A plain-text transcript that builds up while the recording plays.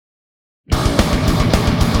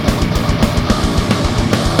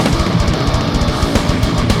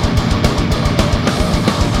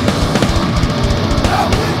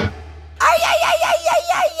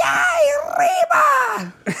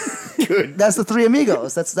Dude. That's the three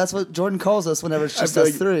amigos. That's what Jordan calls us whenever it's just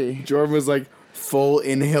us three. Jordan was like full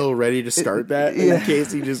inhale, ready to start that in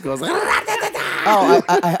case he just goes. Oh,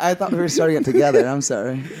 I thought we were starting it together. I'm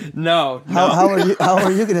sorry. No. How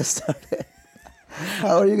are you gonna start it?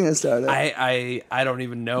 How are you gonna start it? I don't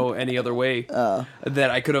even know any other way that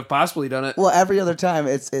I could have possibly done it. Well, every other time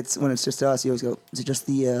it's when it's just us, you always go, "Is it just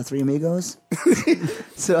the three amigos?"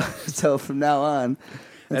 so from now on,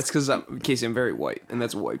 That's because Casey, I'm very white, and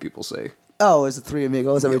that's what white people say. oh, it's the three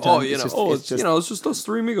amigos every time. It's just us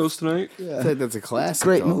three amigos tonight. I think that's a classic.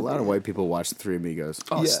 Great Though. movie. A lot of white people watch The Three Amigos.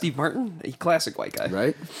 Oh, Steve Martin, a classic white guy.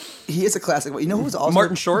 Right? He is a classic. You know who's also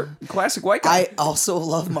Martin Short, classic white guy. I also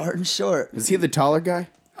love Martin Short. Is he the taller guy?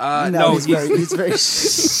 No, he's very.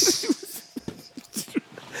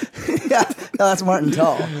 Yeah, no, that's Martin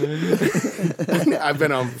Tall. I've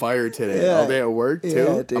been on fire today. Yeah. All day at work, too.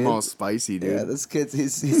 Yeah, dude. I'm all spicy, dude. Yeah, this kid's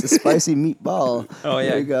he's a spicy meatball. Oh yeah,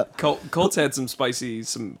 There you go. Colt's had some spicy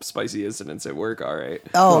incidents at work. All right.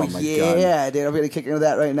 Oh, my yeah, dude. Are we gonna kick into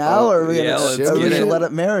that right now, or are we yeah, let's gonna get it. let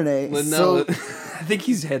it marinate? But no, I think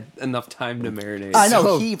he's had enough time to marinate. I know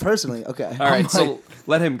So- he personally. Okay. All right, so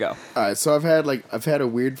let him go. All right, so I've had a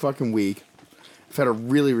weird fucking week. I've had a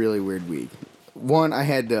really, really weird week. One, I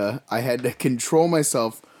had to control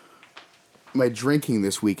myself, my drinking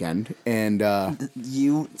this weekend, and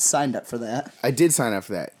You signed up for that. I did sign up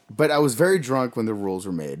for that. But I was very drunk when the rules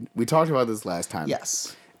were made. We talked about this last time.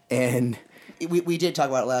 Yes. And We did talk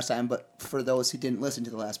about it last time, but for those who didn't listen to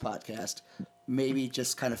the last podcast, maybe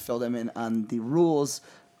just kind of fill them in on the rules,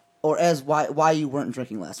 or as why you weren't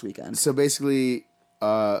drinking last weekend. so basically,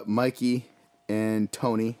 Mikey and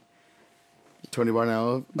Tony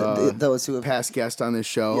Barnell, Those who have past guest on this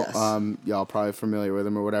show, Yes. y'all probably familiar with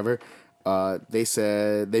him or whatever. They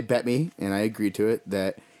said they bet me, and I agreed to it,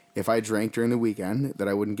 that if I drank during the weekend, that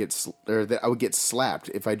I wouldn't get that I would get slapped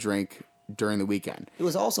if I drank during the weekend. It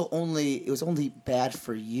was only bad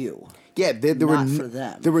for you. Yeah, there Not were for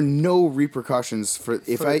them. There were no repercussions for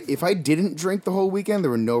if I didn't drink the whole weekend.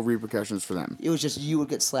 There were no repercussions for them. It was just you would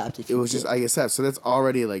get slapped if It you was just did. I guess that. So that's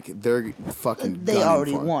already like they're fucking. They gunning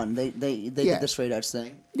already for it. won. They Yeah. did the straight edge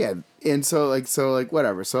thing. Yeah, and so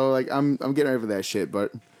whatever. So I'm getting ready for that shit.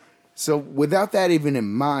 But so without that even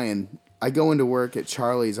in mind, I go into work at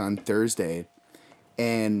Charlie's on Thursday,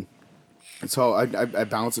 and so I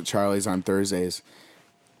bounce at Charlie's on Thursdays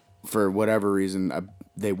for whatever reason.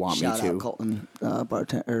 They want Shout me to. out Colton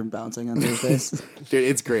bartender bouncing on Thursdays Dude,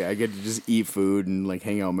 it's great. I get to just eat food and like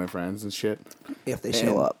hang out with my friends and shit. if they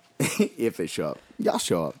show up. If they show up, y'all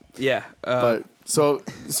show up. Yeah. But so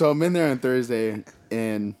I'm in there on Thursday,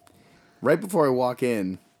 and right before I walk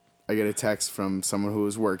in, I get a text from someone who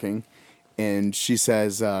was working, and she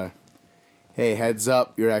says, "Hey, heads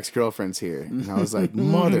up, your ex-girlfriend's here." And I was like,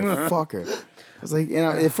 "Motherfucker!" I was like,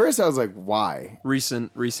 at first I was like, "Why?"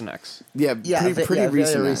 recent X. Yeah, pretty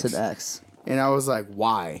recent. recent ex. And I was like,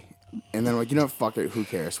 "Why?" And then I'm like, you know what, fuck it, who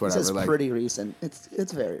cares, This whatever. is Like, pretty recent.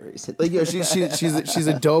 It's very recent. like, yo, she's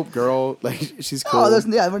a dope girl. Like, she's cool.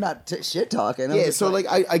 We're not shit talking. I'm Yeah, just so like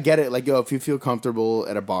I get it. Like, yo, if you feel comfortable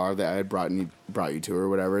at a bar that I had brought you to or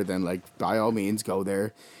whatever, then like by all means go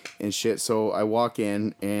there and shit. So I walk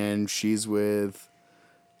in and she's with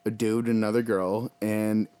a dude and another girl,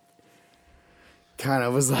 and kind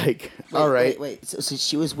of was like, all right, Wait. So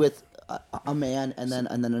she was with a man and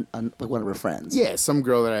then like one of her friends. yeah, some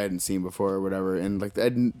girl that I hadn't seen before or whatever, and like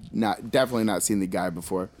I'd definitely not seen the guy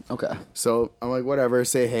before. Okay. So I'm like, whatever,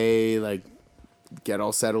 say hey, like get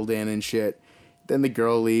all settled in and shit. Then the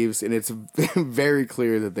girl leaves, and it's very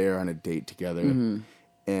clear that they are on a date together. Mm-hmm.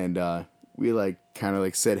 And we like kind of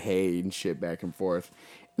like said hey and shit back and forth.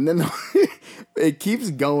 And then it keeps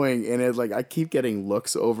going, and it's like I keep getting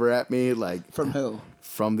looks over at me, like From who?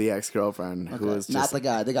 From the ex-girlfriend, who was Not just the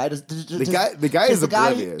guy. The guy does. the guy is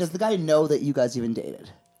oblivious. Does the guy know that you guys even dated?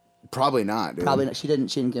 Probably not, dude. Probably not. She didn't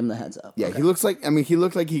give him the heads up. Yeah, Okay. he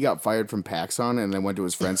looked like he got fired from Paxson and then went to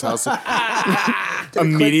his friend's house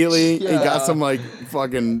immediately and got some like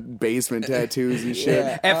fucking basement tattoos and shit.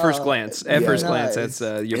 Yeah. At first glance, Nice. that's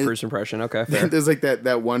your first impression. Okay, fair. There's like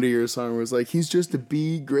that Wonder Years song where it's like he's just a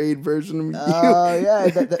B grade version of you, Oh yeah,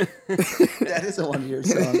 that is a one-year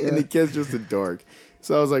song. and Yeah. the kid's just a dork.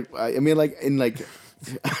 So I was like, I mean, like in like.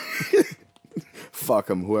 Fuck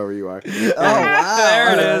him, whoever you are. Oh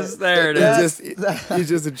wow, There it is. He's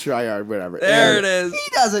just a tryhard, whatever. There it is. He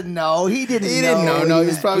doesn't know. He didn't know. No, he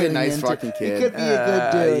he's was probably a getting nice into. fucking He kid. could be a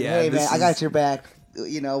good dude. Yeah, Hey man, this I got is- your back.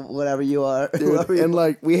 You know, whatever you are. Dude, Whoever you and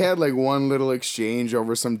like we had like one little exchange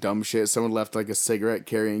over some dumb shit. Someone left like a cigarette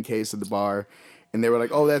carrying case at the bar, and they were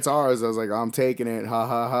like, "Oh, that's ours." I was like, "I'm taking it, ha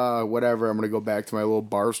ha ha, whatever." I'm gonna go back to my little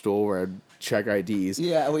bar stool where I check IDs.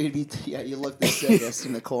 Yeah, you look the sickest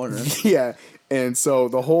in the corner. Yeah. And so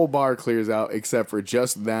the whole bar clears out except for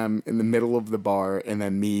just them in the middle of the bar and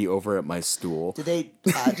then me over at my stool. Did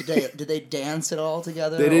they dance at all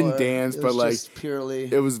together? They didn't dance, but like just purely.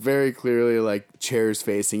 it was very clearly like chairs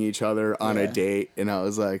facing each other on a date, and I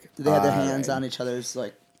was like, Did they have their hands on each other's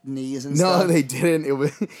like knees and stuff? No, they didn't. It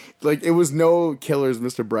was like it was no Killers,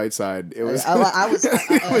 Mr. Brightside. It was. That's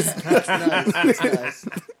nice.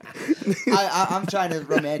 I'm trying to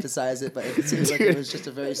romanticize it, but it seems like it was just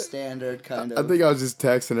a very standard kind of. I think I was just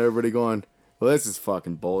texting everybody going, well, this is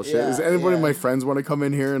fucking bullshit. Yeah, Does anybody of my friends want to come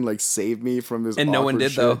in here and like save me from this? And no one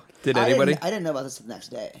did shit? though. Did anybody? I didn't know about this the next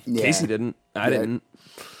day. Yeah. Casey didn't. I didn't.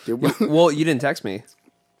 Dude, Well, you didn't text me.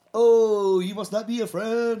 Oh, you must not be a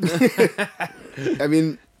friend. I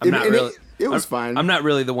mean, it was fine. I'm not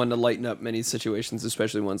really the one to lighten up many situations,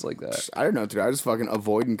 especially ones like that. I don't know, dude. I just fucking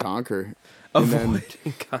avoid and conquer. Avoid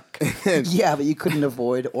and conquer. Yeah, but you couldn't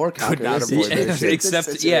avoid or conquer. Could not this avoid situation.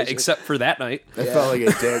 that shit. Except for that night. I felt like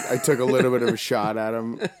a dick. I took a little bit of a shot at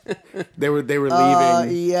them. They were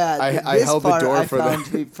leaving. Yeah, I held the door for them.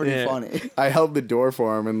 To be pretty funny. I held the door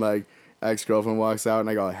for him, and like ex-girlfriend walks out, and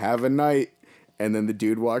I go, "Have a night." And then the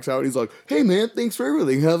dude walks out. And he's like, "Hey man, thanks for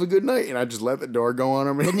everything. Have a good night." And I just let the door go on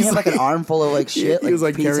him. And Didn't he have like an armful of like shit? He was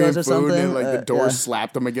like carrying pizzas or food, something? and like the door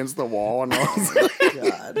slapped him against the wall, and I was like,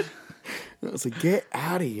 God. I was like, "Get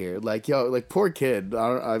out of here!" Like, yo, like poor kid.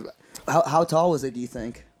 How tall was it? Do you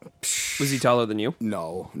think? Was he taller than you?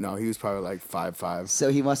 No, he was probably like 5'5".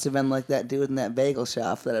 So he must have been like that dude in that bagel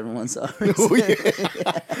shop that everyone saw. Oh, yeah.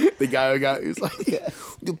 The guy he was like,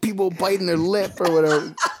 the people biting their lip or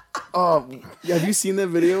whatever. Oh, have you seen that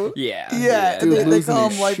video? Yeah. Yeah, Dude, they call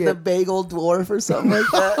him his like shit. the bagel dwarf or something like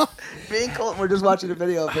that. Me and Colt were just watching a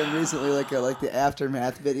video of him recently, like the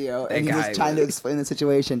aftermath video, and he was trying to explain the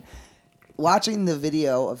situation. Watching the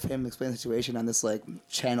video of him explain the situation on this like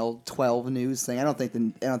Channel 12 news thing, I don't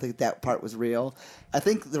think that part was real. I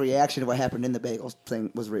think the reaction to what happened in the bagel thing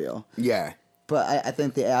was real. Yeah. But I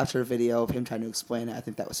think the after video of him trying to explain it, I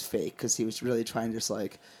think that was fake because he was really trying to just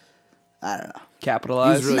like, I don't know.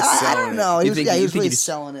 Capitalize? He was really I selling don't know. it. He was really he's-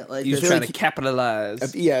 selling it. Like He was I feel trying like to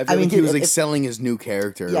capitalize. Yeah, I mean, think he was dude, like selling his new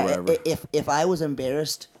character or whatever. If I was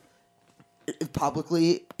embarrassed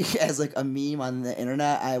publicly as like a meme on the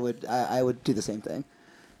internet, I would do the same thing.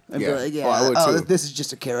 I'd be like, I would too. This is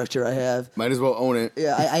just a character I have. Might as well own it.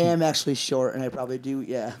 Yeah, I am actually short, and I probably do.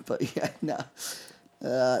 Yeah, but yeah, no,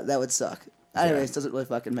 that would suck. Anyways, doesn't really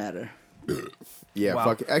fucking matter. Yeah, Wow.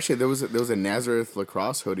 fuck. Actually, there was a Nazareth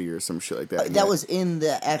lacrosse hoodie or some shit like that. That was in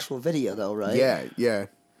the actual video, though, right? Yeah.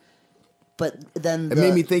 But then It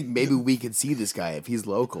made me think maybe we could see this guy if he's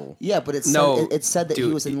local. Yeah, but it said that he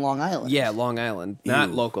dude, was in Long Island. Yeah, Long Island, not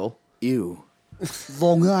Ew. local. Ew.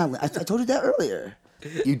 Long Island. I told you that earlier.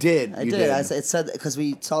 You did. I did. It said because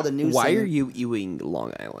we saw the news. Why thing. are you ewing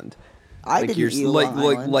Long Island? I Like didn't you're eat like Long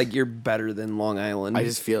Island. like you're better than Long Island. I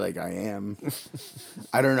just feel like I am.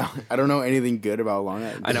 I don't know. I don't know anything good about Long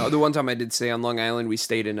Island. I know. The one time I did stay on Long Island, we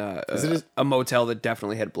stayed in it a motel that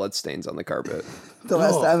definitely had bloodstains on the carpet. The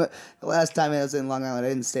last time I was in Long Island, I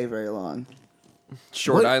didn't stay very long.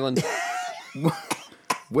 Short What? Island.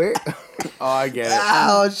 Where? Oh, I get it.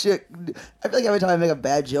 Oh shit! I feel like every time I make a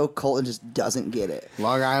bad joke, Colton just doesn't get it.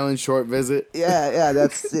 Long Island short visit. Yeah,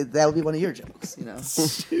 that's it. That would be one of your jokes, you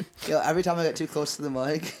know. Every time I get too close to the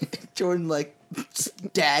mic, Jordan like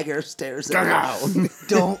dagger stares at me.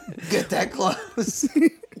 Don't get that close.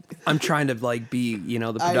 I'm trying to like be, the I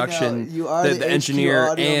know. production, You are the the HQ engineer,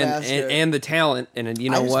 audio master. and the talent, and you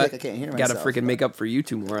I know just what? feel like I can't hear Got to myself, freaking but- make up for you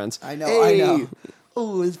two morons. I know. Hey.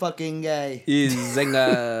 Oh, it's fucking gay.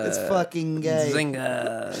 Zinga. It's fucking gay.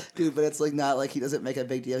 Zinga. Dude, but it's like not like he doesn't make a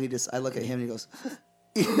big deal. I look at him and he goes,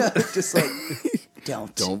 just like,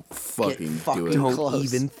 don't fucking do it. Don't close.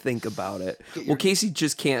 even think about it. Well, Casey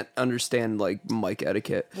just can't understand like mic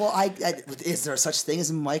etiquette. Well, is there such thing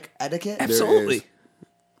as mic etiquette? Absolutely. is.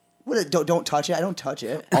 What? Don't touch it. I don't touch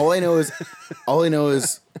it. All I know is,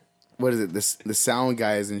 what is it? The sound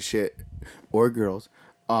guys and shit, or girls.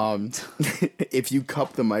 If you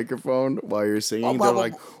cup the microphone while you're singing, they're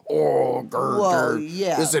like, "Oh,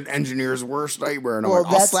 yeah. this is an engineer's worst nightmare." And I'm Well,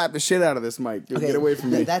 like, "I'll slap the shit out of this mic. Dude, get away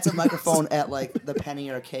from me." That's a microphone at like the Penny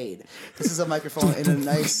Arcade. This is a microphone in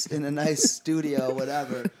a nice studio,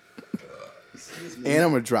 whatever. Excuse me. And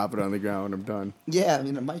I'm gonna drop it on the ground when I'm done. Yeah, I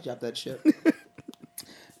mean, I might drop that shit.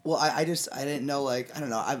 Well, I didn't know, like, I don't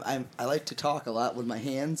know. I like to talk a lot with my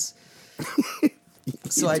hands.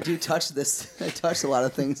 So I do touch this. I touch a lot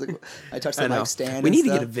of things. Like I touch the mic stand. We need to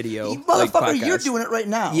stuff. get a video. You like, motherfucker, you're podcast. doing it right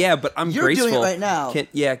now. Yeah, but I'm you're graceful. doing it right now.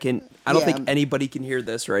 I don't think anybody can hear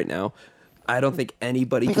this right now. I don't think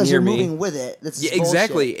anybody because can hear you're me. moving with it. That's Yeah,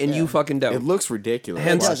 exactly, and yeah. you fucking don't. It looks ridiculous.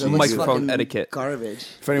 Hence, It looks microphone fucking etiquette. Garbage.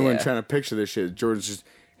 If anyone Yeah. trying to picture this shit, George just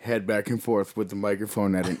head back and forth with the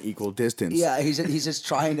microphone at an equal distance. Yeah, he's just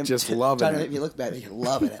trying to loving trying to it. make me look bad. He's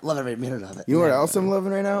loving it. Love every minute of it. You know what else I'm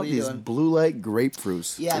loving right now? What are you These doing? blue light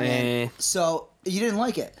grapefruits. Yeah, man. So you didn't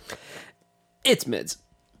like it? It's mids.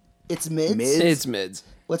 It's mids. It's mids.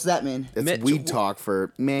 What's that mean? That's Mitch- weed talk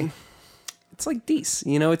for meh. It's like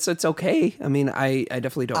decent. You know, it's okay. I mean, I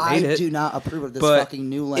definitely don't hate it. I do not approve of this But fucking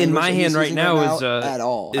new language. in my that he's hand right using now is at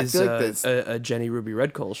all. is feel like that's- a Jenny Ruby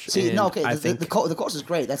Red Kolsch. See, and no, okay. I The think Colt is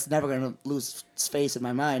great. That's never going to lose space in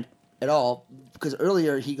my mind at all. Because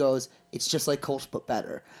earlier he goes, it's just like Colt, but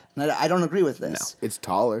better. And I don't agree with this. It's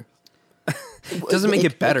taller. it doesn't make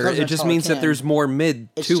it better. comes in It a just taller means that can. there's more mid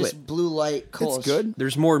It's to just it. blue light Colt. It's good.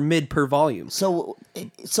 There's more mid per volume. So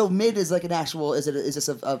mid is like an actual. Is this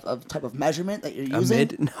a type of measurement that you're A using?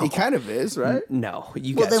 mid? No. He kind of is, right? No.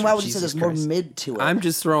 You Well, guys then why are- would you say Jesus there's more Christ. mid to it? I'm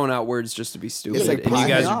just throwing out words just to be stupid, It's like and you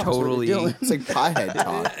guys pie are off is what you're totally. doing. It's like piehead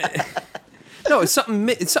talk. No, it's something.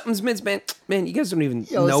 It's something's mids, man. Man, you guys don't even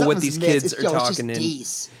Yo, know what something's these mids. kids It's- are yo, talking in.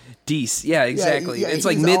 It's just Deece, yeah, exactly. Yeah, it's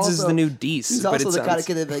like he's mids is also- the new Deece, He's but also it the kind of sounds.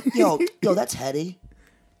 kid that's like, yo, that's heady.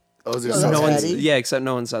 Oh, is there No, something? No one's, heady. yeah, except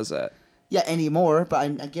no one says that. Yeah, anymore. But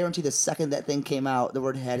I guarantee the second that thing came out, the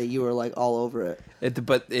word heady, you were like all over it.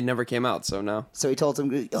 But it never came out, so no. So he told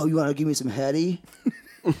him, "Oh, you want to give me some heady?"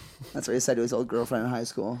 That's what he said to his old girlfriend in high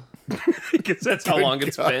school. Because that's how long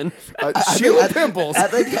it's been. Sheila Pimples. I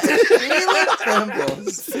think Sheila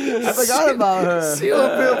Pimples. I forgot about her.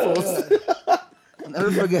 Sheila Pimples. I'll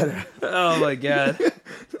never forget her. Oh my god.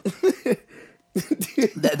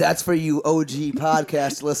 That's for you OG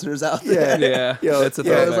podcast listeners out there. Yeah, Yo, that's a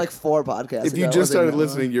yeah, It was throwback. like 4 podcasts. If you ago, just started wasn't it?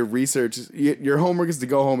 listening, your research, your homework is to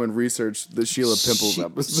go home and research the Sheila Pimples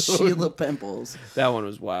episode. Sheila Pimples. That one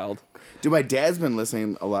was wild. Dude, my dad's been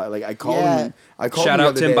listening a lot. Like I called Yeah. him. I called Shout him the out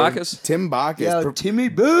other Tim day. Bacchus. Tim Bacchus. Yo, Timmy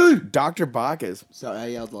B. Dr. Bacchus. Sorry, I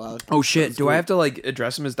yelled loud. Oh shit! Do I have to like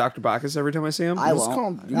address him as Dr. Bacchus every time I see him? I Just won't. call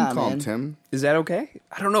him, you Nah, can call him man. Tim. Is that okay?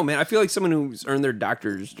 I don't know, man. I feel like someone who's earned their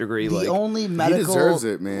doctor's degree, The like only medical deserves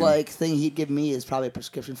it, man. like thing he'd give me is probably a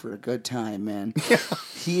prescription for a good time, man.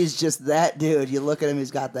 He is just that dude. You look at him,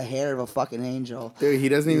 he's got the hair of a fucking angel. Dude, he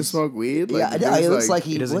doesn't even smoke weed. Like, Yeah, the I know. He dude's looks like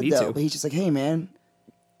he doesn't would need though, to. but he's just like, hey, man,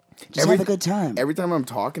 just have a good time. Every time I'm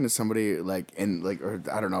talking to somebody, like, and like, or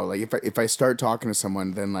I don't know, like, if I start talking to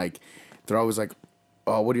someone, then like, they're always like,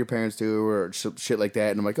 "Oh, what do your parents do?" or shit like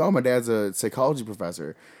that, and I'm like, "Oh, my dad's a psychology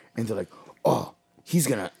professor," and they're like, "Oh, he's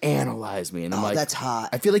gonna analyze me," and I'm Oh, like, that's hot.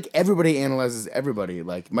 I feel like everybody analyzes everybody.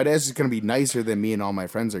 Like, my dad's just gonna be nicer than me and all my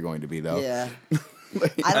friends are going to be, though. Yeah.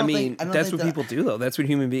 Like, I I don't mean, think- I don't that's think what that- people do, though. That's what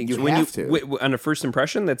human beings. You when have to. on a first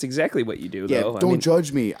impression, that's exactly what you do, yeah, though. don't I mean,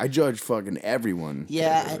 judge me. I judge fucking everyone.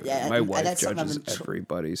 Yeah, my and wife that's something I've judges been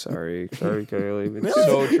everybody. Sorry, Kaylee. It's Really?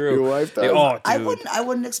 so true. Your wife does? Oh, dude. I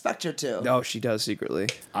wouldn't expect her to. No, she does secretly.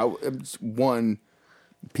 One,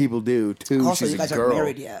 people do. Two, Also, she's you a guys girl. aren't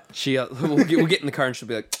married yet. She we'll get in the car and she'll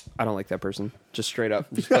be like, "I don't like that person." Just straight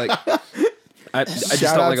up, just be like, I just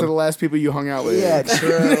Shout don't out like to him. Oh, the last people you hung out with. Yeah,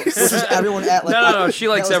 true. Which is everyone at like No. She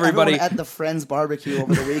likes that was everyone everybody. at the Friends barbecue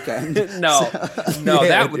over the weekend. No,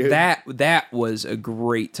 Yeah, dude. that was a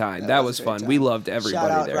great time. That was a great fun. time. We loved everybody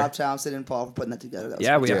Shout out there. Rob Thompson and Paul for putting that together. That was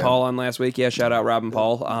Yeah, we had Yeah. Paul on last week. Yeah, shout out Rob and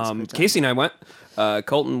Paul. Casey and I went.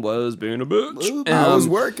 Colton was being a bitch. I was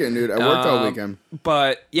working, dude. I worked all weekend.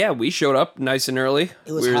 But yeah, we showed up nice and early.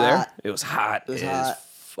 It was we were hot. there. It was hot. It was as hot.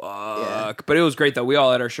 fuck. But it was great though. We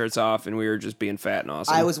all had our shirts off and we were just being fat and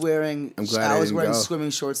awesome. I was wearing I'm glad I didn't wearing go. swimming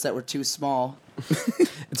shorts that were too small.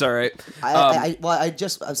 It's all right. I'm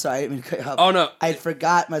sorry, I didn't mean to cut you off. Oh, no. I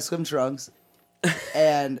forgot my swim trunks,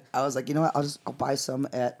 and I was like, you know what? I'll buy some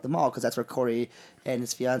at the mall because that's where Corey and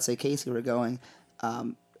his fiance Casey were going.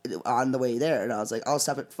 On the way there, and I was like, I'll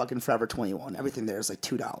stop at fucking Forever 21. Everything there is like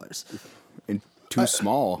 $2. And too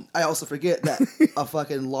small. I also forget that a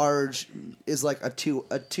fucking large is like a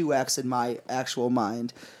 2X in my actual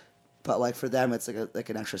mind, but like for them it's like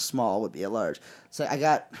an extra small would be a large. So I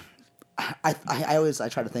got, I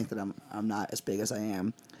try to think that I'm not as big as I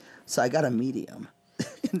am, so I got a medium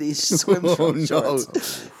in these swim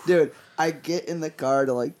shorts. Dude, I get in the car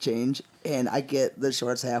to like change, and I get the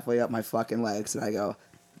shorts halfway up my fucking legs, and I go,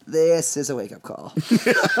 this is a wake-up call.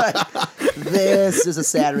 This is a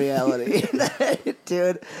sad reality.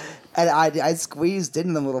 Dude. And I squeezed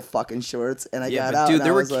in them little fucking shorts, and I got but out. dude, and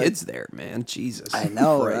there I were was like, kids there, man. Jesus. I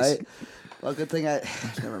know, Christ. right? Well, good thing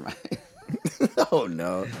never mind. Oh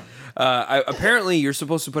no. Apparently, you're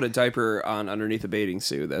supposed to put a diaper on underneath a bathing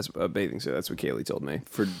suit. That's what Kaylee told me.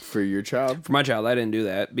 For your child? For my child, I didn't do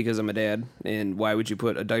that because I'm a dad. And why would you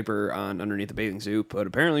put a diaper on underneath a bathing suit? But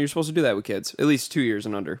apparently, you're supposed to do that with kids, at least 2 years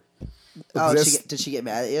and under. Oh, did she get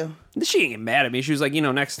mad at you? She didn't get mad at me. She was like,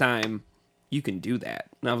 next time you can do that.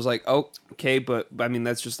 And I was like, oh, okay, but I mean,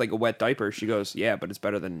 that's just like a wet diaper. She goes, yeah, but it's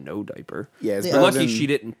better than no diaper. Yeah, it's We're lucky she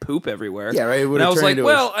didn't poop everywhere. Yeah, right. And I was like,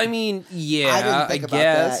 well, I mean, yeah, I didn't think about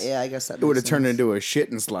guess. that. Yeah, I guess that it would have turned into a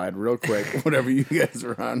shit and slide real quick, whatever you guys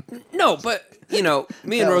were on. No, but,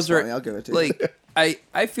 me and Rose were, I'll give it to like, you.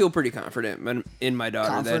 I feel pretty confident in my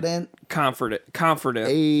daughter. Confident.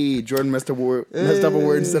 Hey, Jordan messed up a word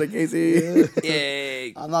instead of Casey.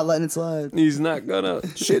 Yay. I'm not letting it slide. He's not gonna.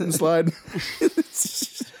 Shit and slide.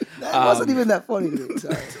 That wasn't even that funny to me.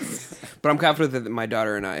 Sorry. But I'm confident that my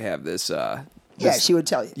daughter and I have this. Yeah, she would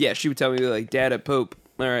tell you. Yeah, she would tell me, like, Dad, I poop.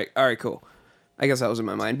 All right, cool. I guess that was in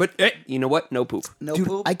my mind. But you know what? No poop. No Dude,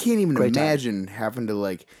 poop. I can't even Great time. imagine having to,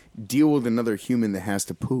 like, deal with another human that has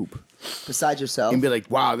to poop. Besides yourself. And be like,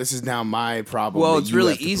 wow, this is now my problem. Well, that it's you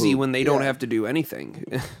really have to easy poop. when they don't Yeah. have to do anything.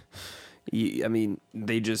 I mean,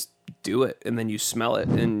 they just do it, and then you smell it,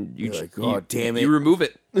 and you You're like, oh, damn it. You remove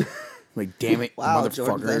it. Like, damn it, Wow, motherfucker.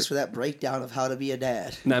 Jordan, thanks for that breakdown of how to be a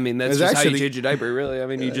dad. I mean, that's It's just how you actually- change a diaper, really. I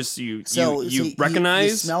mean, you So you recognize.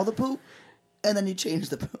 You smell the poop, and then you change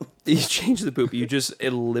the poop. You change the poop. You just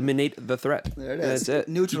eliminate the threat. There it And is. That's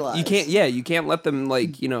it. Neutralize. You can't. Yeah, you can't let them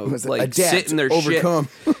like Was it like adapt, sit in their overcome.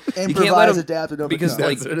 shit. You can't let Improvise, them adapt, and overcome. because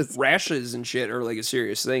like That's what it is. rashes and shit are like a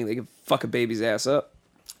serious thing. They can fuck a baby's ass up.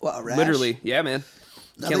 What, a rash? Literally, yeah, man.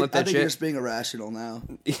 You can't let I that think you're shit. just being irrational now.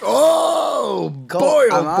 Oh, Colt, boy,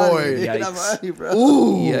 I'm oh, on boy. you, dude. I'm Yikes. on you, bro.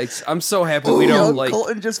 Yikes! I'm so happy we don't like.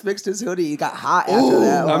 Colton just fixed his hoodie. He got hot after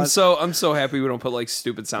that. I'm one. so happy we don't put like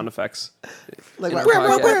stupid sound effects. Like, in our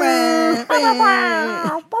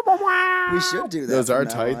we should do that. Those are from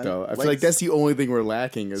now tight, on. though. I feel like that's the only thing we're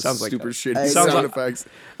lacking is Sounds like super that. shitty Hey, sound sounds effects.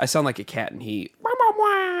 I sound like a cat in heat.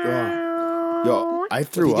 Yo, I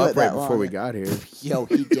threw If you do up it right that before long, we got here. Yo,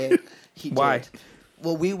 he did. He Why? did.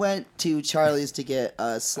 Well, we went to Charlie's to get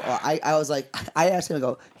us. I was like, I asked him, I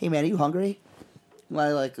go, hey man, are you hungry? Want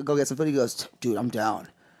to like go get some food? He goes, dude, I'm down.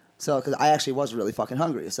 So, because I actually was really fucking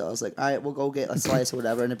hungry, so I was like, all right, we'll go get a slice or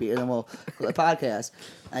whatever and a beer, and then we'll do the podcast.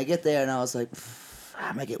 And I get there and I was like,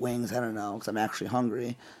 I might get wings. I don't know, because I'm actually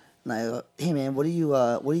hungry. And I go, hey man, what are you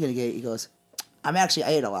gonna get? He goes, I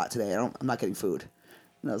ate a lot today. I'm not getting food.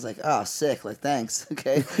 And I was like, oh, sick. Like, thanks.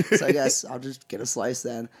 Okay. So I guess I'll just get a slice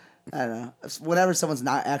then. I don't know. Whenever someone's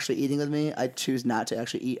not actually eating with me, I choose not to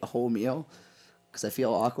actually eat a whole meal because I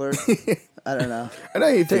feel awkward. I don't know. I know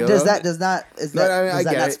you feel. Does though. that I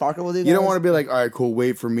get not it. sparkle with you? You don't guys? want to be like, all right, cool.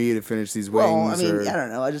 Wait for me to finish these wings. Well, I mean, or... I don't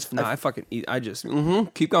know. No, I fucking eat. I just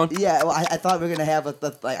keep going. Yeah, well, I thought we were gonna have I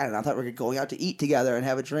don't know. I thought we were going out to eat together and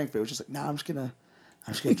have a drink, but it was just like, nah, I'm just gonna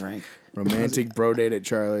drink. Romantic bro date at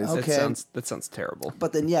Charlie's. Okay. That sounds terrible.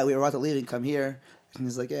 But then we were about to leave and come here, and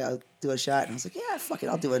he's like, yeah, I'll do a shot, and I was like, yeah, fuck it,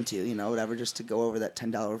 I'll do one too, whatever, just to go over that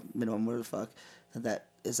 $10 minimum, whatever the fuck that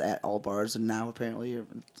is at all bars, and now apparently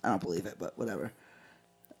I don't believe it, but whatever.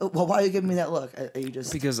 Well, why are you giving me that look? Are you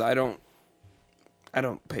just Because I don't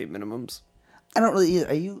pay minimums. I don't really either.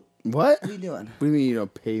 Are you? What? What are you doing? What do you mean you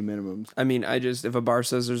don't pay minimums? I mean, if a bar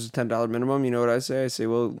says there's a $10 minimum, you know what I say? I say,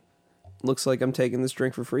 well, looks like I'm taking this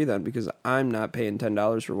drink for free then, because I'm not paying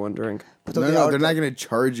 $10 for one drink. But No, they're not going to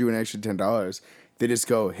charge you an extra $10. They just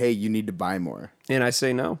go, hey, you need to buy more. And I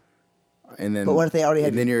say no. And then, But what if they already had?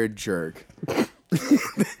 And then you're a jerk.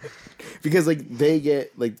 Because like they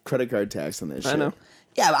get like credit card tax on this shit. I know.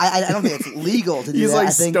 Yeah, I don't think it's legal to do He's that. like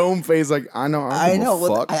I think, stone faced, like I know. I know.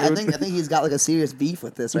 Well, Well, I think he's got like a serious beef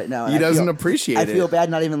with this right now. and He I doesn't feel- appreciate I it. feel bad,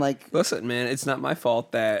 not even like. Listen, man, it's not my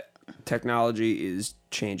fault that technology is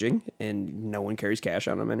changing and no one carries cash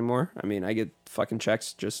on them anymore. I mean, I get fucking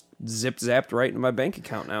checks just zip-zapped right into my bank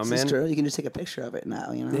account now, This man. is true. You can just take a picture of it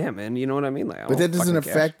now. Yeah, man, you know what I mean? Like, I But that don't doesn't fucking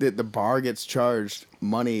cash. affect that the bar gets charged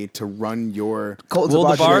money to run your. Colton's Well,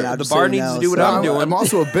 a the bartender bar- now, the just so bar you needs know, to do what so- I'm doing. I'm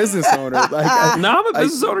also a business owner. Like, No, I'm a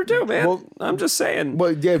business owner too, man. well- I'm just saying.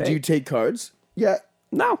 Well, yeah. Hey. Do you take cards? Yeah.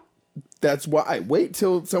 No, That's why. Wait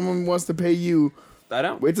till someone wants to pay you. I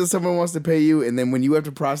don't. Wait till someone wants to pay you, and then when you have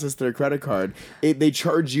to process their credit card, they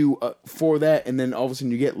charge you for that, and then all of a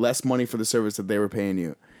sudden you get less money for the service that they were paying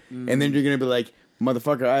you, and then you're gonna be like,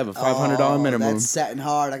 "Motherfucker, I have a $500 minimum." That's setting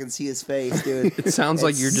hard. I can see his face, dude. It sounds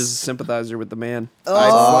like you're just a sympathizer with the man. I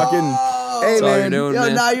fucking. Hey That's all you're man. doing, Yo,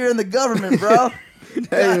 man. now you're in the government, bro.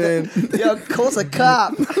 Hey man. Yo, Colt's a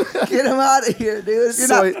cop. Get him out of here, dude.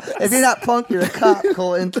 If you're not punk, you're a cop,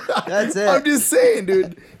 Colton. That's it. I'm just saying,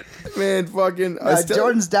 dude. Man, fucking.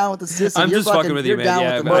 Jordan's down with the system. I'm just fucking with you, man.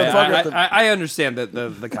 Yeah, Motherfucker. I understand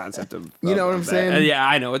the concept of You know what I'm saying? Yeah,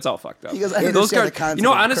 I know it's all fucked up. Because I understand those the concept you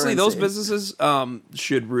know, of honestly, those currency. businesses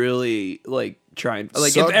should really like try and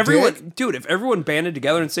like Suck if everyone, dick. dude, if everyone banded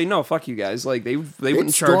together and say no, fuck you guys, like they wouldn't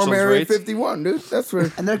It's charge Storm those Area rates. 51, dude. That's where.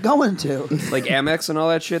 And they're going to. Like Amex and all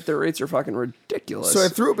that shit, their rates are fucking ridiculous. So I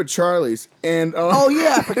threw up at Charlie's, and Oh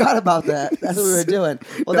yeah, I forgot about that. That's what we were doing.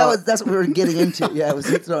 Well, No. that's what we were getting into. Yeah, it was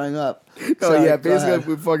him throwing up. oh Sorry, yeah, go ahead.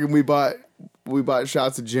 basically we bought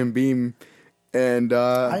shots of Jim Beam, and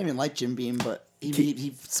I didn't even like Jim Beam, but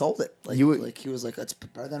he sold it. Like he was like, it's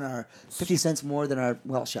better than our 50 cents more than our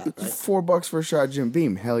well shot. Right? $4 for a shot of Jim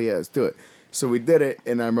Beam. Hell yeah, let's do it. So we did it,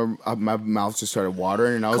 and I remember my mouth just started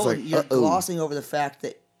watering, and I was Cole, like, you're glossing over the fact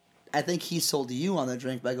that I think he sold you on the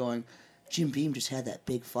drink by going, Jim Beam just had that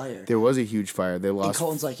big fire. There was a huge fire. They And lost.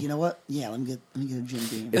 Colton's like, you know what? Yeah, let me get a Jim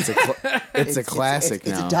Beam. It's a classic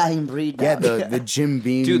it's now. a dying breed now. Yeah, the Jim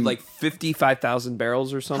Beam. dude, like 55,000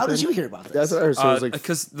 barrels or something. How did you hear about this? That's what I heard. So it was like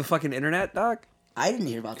because the fucking internet, dog. I didn't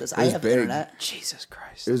hear about this. I was have big. the internet. Jesus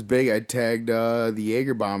Christ. it was big. I tagged the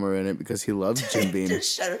Jaeger Bomber in it because he loves Jim Beam.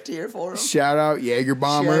 Just shed a tear for him. Shout out Jaeger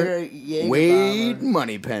Bomber, Jaeger Wade Bomber.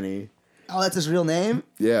 Moneypenny. Oh, that's his real name?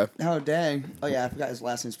 Yeah, Oh, dang. Oh, yeah, I forgot his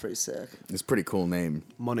last name's pretty sick. it's a pretty cool name.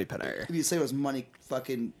 Money penny. If you say it was Money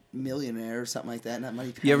fucking Millionaire or something like that, not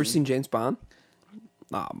Money Penny. You ever seen James Bond?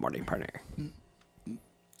 Money penny.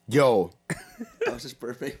 Yo, I was just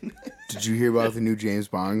burping. did you hear about the new James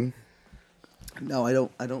Bond? No, I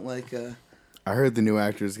don't like... I heard the new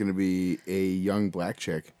actor is going to be a young black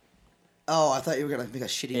chick, Oh, I thought you were going to make a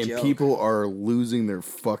shitty and joke. people are losing their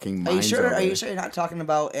fucking minds. Are you sure? over Are you it. sure you're not talking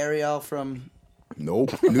about Ariel from...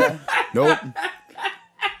 Nope. Nope.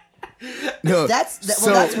 No. That's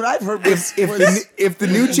what I've heard. If the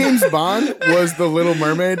new James Bond was the Little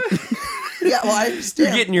Mermaid, yeah, well, I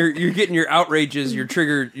understand. You're getting your outrages, your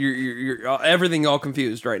trigger, your everything all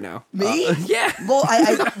confused right now. Me? Yeah. Well,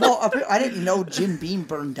 I didn't know Jim Beam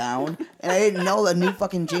burned down, and I didn't know the new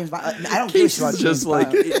fucking James Bond. I don't give a shit about It's James just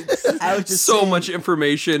like Bond. I was just so saying, much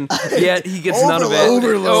information, yet he gets none of it.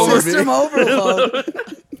 Overload. System overload.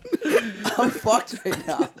 I'm fucked right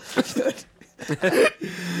now.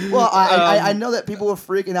 Well, I know that people were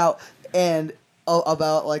freaking out and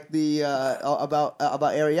about like the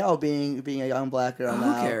about Ariel being a young black girl. Who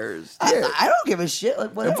now. cares? I don't give a shit.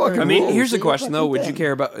 Like whatever. I mean, rules. here's the Do your question though: fucking would you thing.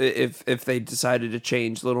 care about if they decided to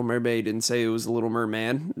change Little Mermaid and say it was Little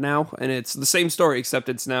Merman now, and it's the same story except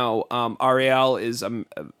it's now Ariel is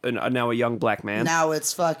now a young black man. Now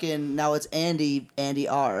it's Andy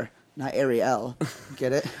R, not Ariel.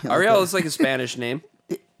 Get it? Ariel is like a Spanish name.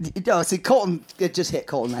 No, see, Colton, it just hit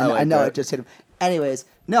Colton. I like I know that. it just hit him. Anyways,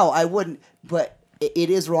 no, I wouldn't, but it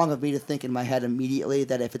is wrong of me to think in my head immediately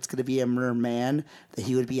that if it's going to be a merman, that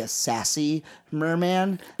he would be a sassy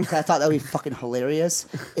merman. I thought that would be fucking hilarious.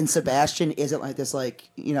 And Sebastian isn't like this, like,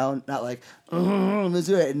 you know, not like, let's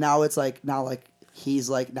do it. And now it's like, he's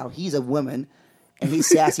a woman. And he's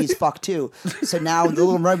sassy as fuck too. So now the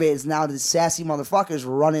Little Mermaid is now the sassy motherfuckers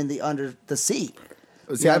running under the sea.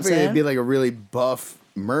 see, know I what I'm figured it'd saying? be like a really buff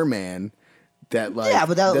merman that like Yeah,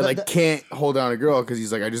 but that- can't hold down a girl because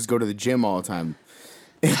he's like, I just go to the gym all the time.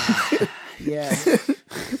 Yeah.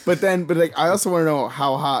 But like, I also want to know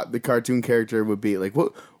how hot the cartoon character would be. Like,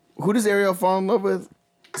 who does Ariel fall in love with?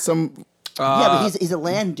 Some Yeah, but he's a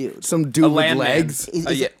land dude. dude with landman. legs.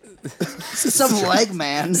 Yeah, Some leg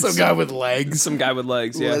man. Some guy with legs. some guy with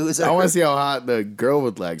legs. Yeah. Loser. I want to see how hot the girl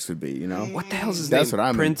with legs would be. You know, What the hell's his That's name? what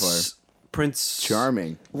I'm in Prince. Prince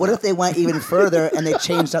charming. What if they went even further and they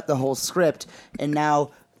changed up the whole script, and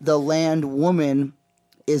now the land woman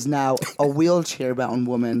is now a wheelchair bound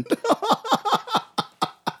woman?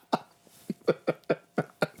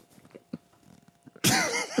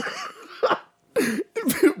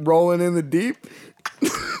 Rolling in the deep.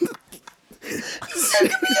 Send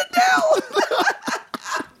me it now.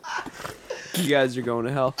 You guys are going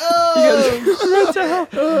to hell.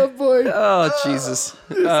 Oh boy. Oh Jesus!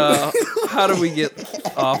 How do we get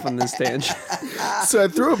off on this tangent? So I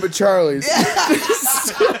threw up at Charlie's.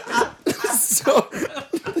 so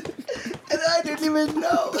And I didn't even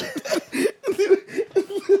know.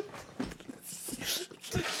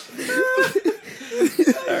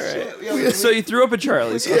 All right. So you threw up at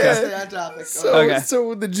Charlie's. Okay. Yeah. Stay on topic. Okay.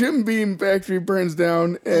 So the Jim Beam factory burns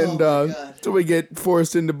down, and Oh my God. so we get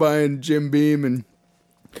forced into buying Jim Beam, and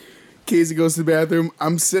Casey goes to the bathroom.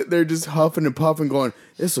 I'm sitting there just huffing and puffing, going,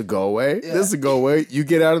 "This will go away. This will go away." You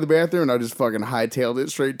get out of the bathroom, and I just fucking hightailed it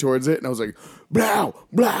straight towards it, and I was like, "Blow,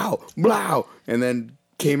 blow, blow," and then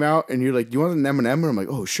came out and you're like, "You want an M&M?" And I'm like,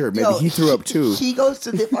 "Oh, sure." Maybe he threw up too. He goes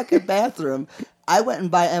to the fucking bathroom. I went and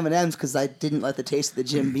buy M&Ms because I didn't like the taste of the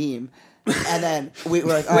Jim Beam. And then we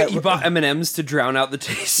were like, all right. Wait, you bought M&Ms to drown out the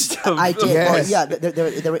taste of... I did. Yes. Well, yeah,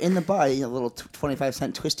 they were in the bar, little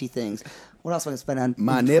 25-cent twisty things. What else am I going to spend on?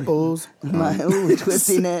 My nipples. My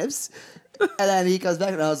twisty nips. And then he comes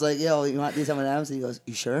back and I was like, yo, you want these M&Ms? And he goes,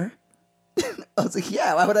 you sure? I was like,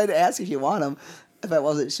 yeah, why would I ask if you want them if I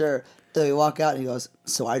wasn't sure? So we walk out and he goes,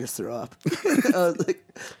 so I just threw up. I was like,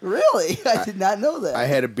 really? I did not know that. I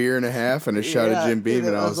had a beer and a half and a shot of Jim Beam,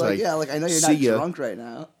 and I was like, yeah, like I know you're not drunk right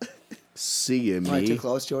now. See ya, Am I me. too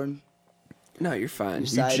close, Jordan? No, you're fine.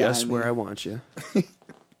 You're just where I want you.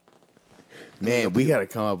 Man, we got to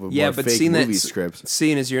come up with more fake movie scripts.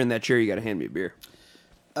 Seeing as you're in that chair, you got to hand me a beer.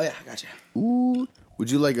 Oh, yeah, I got you. Ooh.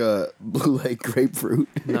 Would you like a Blue Lake grapefruit?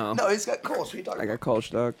 No. No, he's got Colt. What are you talking I got Kolsch,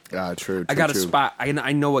 dog. Ah, true. I got a spot. I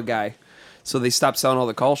know a guy. So they stopped selling all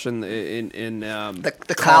the Kolsch in the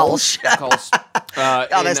Kolsch.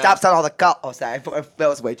 Kolsch. They stopped selling all the Kolsch. Oh, sorry. That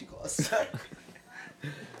was way too close.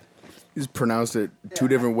 You just pronounced it two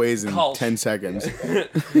different ways in Kolsch. 10 seconds.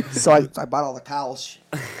 So I bought all the Kolsch.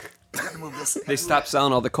 They stopped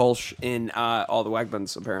selling all the Kolsch in all the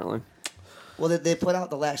Wagbans, apparently. Well, they put out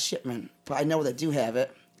the last shipment, but I know where they do have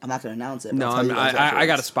it. I'm not going to announce it. No, I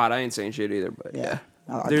got a spot. I ain't saying shit either, but yeah.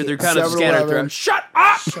 They're kind of scattered throughout. Shut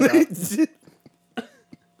up!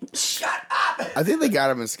 Shut up! I think they got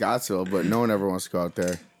them in Scottsville, but no one ever wants to go out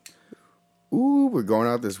there. Ooh, we're going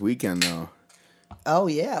out this weekend, though. Oh,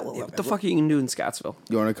 yeah. What the fuck are you going to do in Scottsville?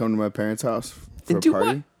 You want to come to my parents' house for a do party?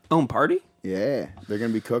 what? Own party? Yeah. They're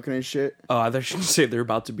going to be cooking and shit. Oh, I thought you should say they're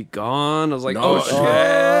about to be gone. I was like, No, oh, shit.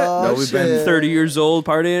 No, we've been 30 years old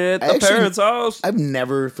partying at the parents' house. I've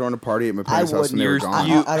never thrown a party at my parents' house when they were gone.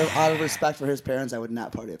 Out of respect for his parents, I would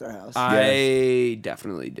not party at their house. I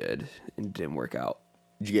definitely did, and it didn't work out.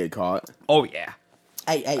 Did you get caught? Oh, yeah.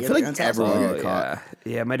 I feel like everyone got caught.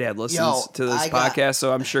 Yeah, my dad listens to this podcast,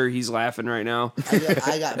 so I'm sure he's laughing right now.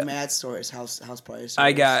 I got mad stories, house parties.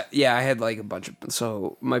 I had like a bunch of.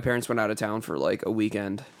 So my parents went out of town for like a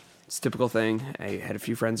weekend. It's a typical thing. I had a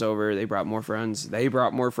few friends over. They brought more friends.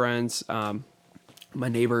 My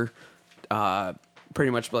neighbor,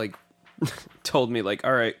 pretty much like told me like,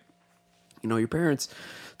 all right, your parents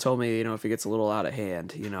told me, if it gets a little out of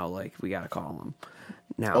hand, like we gotta call them.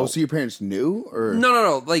 Now, oh, so your parents knew, or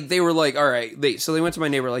no? Like they were like, all right. They went to my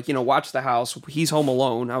neighbor, like, watch the house. He's home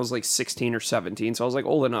alone. I was like 16 or 17, so I was like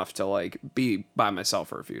old enough to like be by myself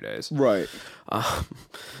for a few days. right?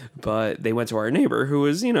 But they went to our neighbor, who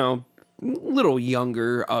was a little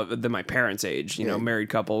younger than my parents' age. Married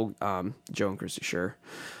couple, Joe and Christy Scher.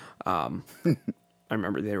 I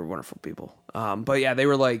remember they were wonderful people. But yeah, they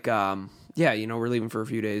were like, we're leaving for a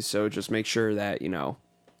few days, so just make sure that it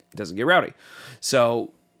doesn't get rowdy.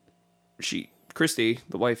 So Christy,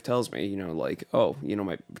 the wife, tells me, like, oh,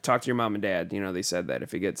 talk to your mom and dad. They said that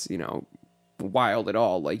if it gets, wild at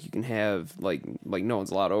all, like you can have like no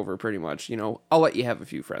one's allowed over pretty much. I'll let you have a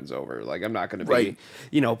few friends over. Like I'm not going to be,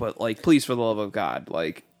 right. But like, please, for the love of God,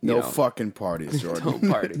 like no fucking parties, Jordan. Don't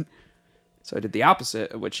party. So I did the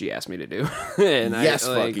opposite of what she asked me to do. And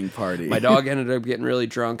fucking party. My dog ended up getting really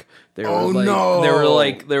drunk. No.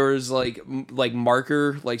 There was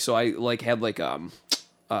marker, so I had like a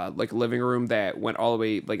living room that went all the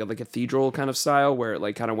way like a cathedral kind of style where it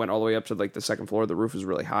like kind of went all the way up to like the second floor. The roof was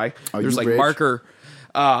really high. There's like rich? Marker.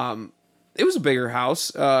 It was a bigger house.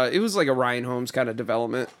 It was like a Ryan Homes kind of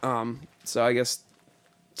development. So I guess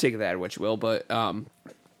take that what you will, but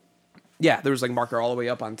yeah, there was like marker all the way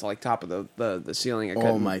up onto like top of the ceiling. I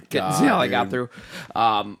couldn't get how I got through.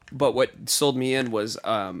 But what sold me in was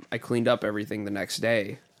I cleaned up everything the next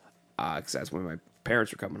day because that's when my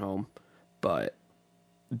parents were coming home. But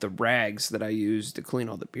the rags that I used to clean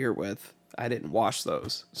all the beer with, I didn't wash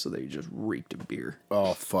those, so they just reeked of beer.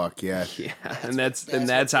 Oh fuck yeah! Yeah, and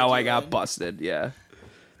that's how I got busted. Yeah,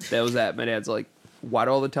 that was that. My dad's like, "Why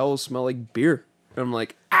do all the towels smell like beer?" And I'm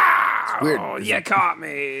like, weird. Oh, you caught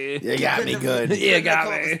me. You got me good. You got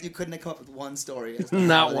me. You couldn't have come up with one story.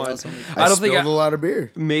 Not one. I don't think a lot of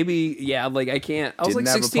beer. Maybe, yeah. Like I can't. I was Didn't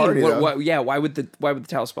like have a 16. party, What? Yeah. Why would the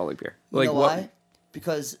towel smell like beer? Like you know what? why?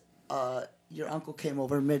 Because your uncle came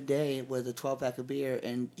over midday with a 12-pack of beer,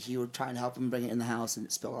 and he was trying to help him bring it in the house, and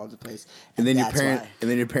it spilled all over the place. And then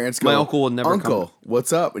your parents go, my uncle would never Uncle, come.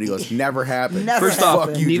 what's up? And he goes, never happened. First off,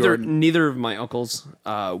 fuck you, neither of my uncles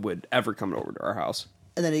would ever come over to our house.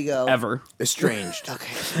 And then he go ever estranged.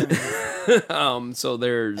 Okay. So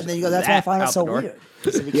there's. And then you go. That's why I find it so weird.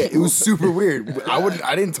 Yeah, it was super weird.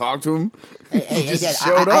 I didn't talk to him. Hey, just Dad,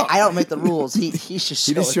 showed up. I don't make the rules. He just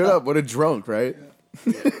He just showed up. What a drunk, right?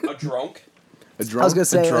 A drunk? A drunk? I was gonna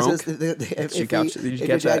say, drunk? if you catch your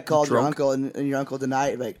dad that? called your Drunk? uncle and your uncle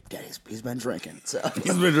denied it, like, Dad, he's been drinking. So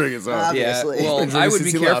He's been drinking, so. Yeah, Obviously. well, Been drinking I would be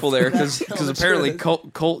since he careful left. there because That's the apparently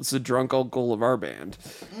truth. Colt's the drunk uncle of our band.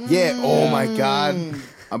 Yeah, oh my God.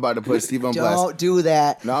 I'm about to put Steve on blast. don't do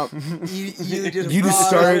that. No. You just You just brought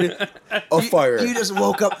started up- a fire. You just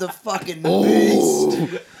woke up the fucking Oh.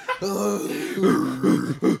 beast.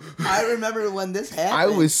 I remember when this happened. I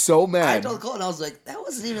was so I mad. told Colt, and I was like, that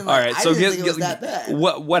wasn't even All like, right, I so didn't think it was that bad.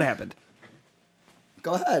 what happened?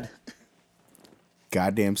 Go ahead.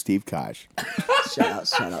 Goddamn Steve Koch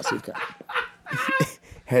Shout out, Steve Kerr.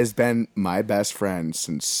 has been my best friend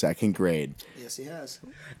since second grade. Yes, he has.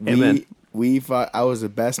 Amen. We fought. I was the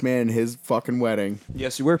best man in his fucking wedding.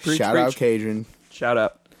 Yes, you were. Preach, Shout out Cajun. Shout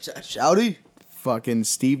out. Shouty. Fucking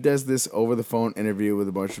Steve does this over the phone interview with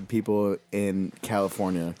a bunch of people in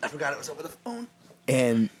California. I forgot it was over the phone.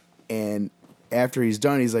 And after he's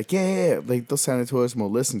done, he's like, yeah. Like, they'll send it to us and we'll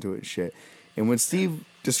listen to it and shit. And when Steve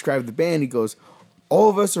described the band, he goes, all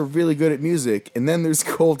of us are really good at music. And then there's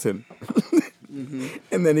Colton.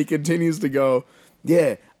 And then he continues to go,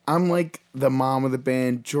 yeah, I'm like the mom of the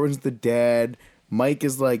band. Jordan's the dad. Mike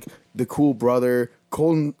is like the cool brother.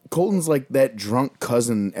 Colton's like that drunk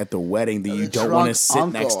cousin at the wedding that you don't want to sit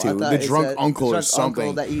next to. The drunk uncle or something.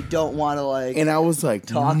 Uncle that you don't want to like. And I was like,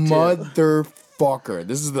 talk to. motherfucker.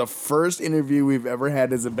 This is the first interview we've ever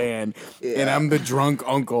had as a band. And I'm the drunk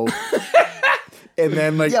uncle. And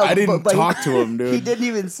then, like, Yeah, I didn't but talk to him, dude. He didn't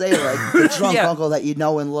even say like the drunk Yeah. uncle that you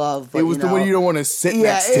know and love. But, It was the one you don't want to sit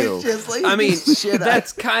next to. it's just like I mean, shit.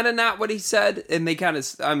 that's kind of not what he said, and they kind of.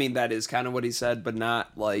 I mean, that is kind of what he said, but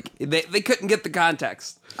not like they couldn't get the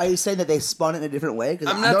context. Are you saying that they spun it in a different way? 'Cause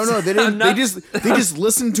I'm I- not- No, they I'm didn't. not- They just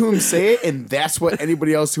listened to him say it, and that's what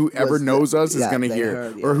anybody else who ever knows us is yeah, gonna they hear,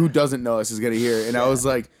 heard, yeah. or who doesn't know us is gonna hear. And I was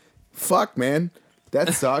like, "Fuck, man,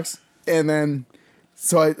 that sucks." And then,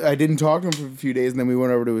 so I didn't talk to him for a few days, and then we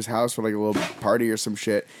went over to his house for like a little party or some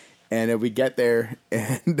shit. And we get there,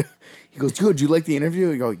 and he goes, "Good, did you like the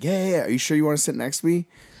interview?" I go, "Yeah. Are you sure you want to sit next to me?"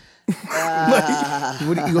 He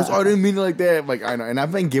goes, "Oh, I didn't mean it like that." I'm like, I know, and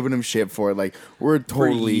I've been giving him shit for it. Like, we're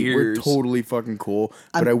years. totally fucking cool.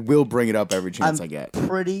 But I will bring it up every chance I get.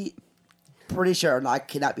 pretty sure, and I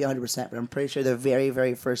cannot be 100%, but I'm pretty sure the very,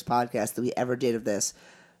 very first podcast that we ever did of this,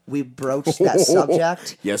 we broached that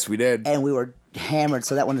subject, Yes, we did. and we were hammered,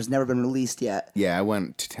 so that one has never been released yet. Yeah, I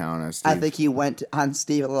went to town on Steve. I think he went on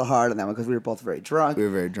Steve a little hard on that one because we were both very drunk. We were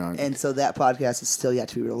very drunk. And so that podcast is still yet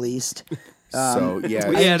to be released. So yeah,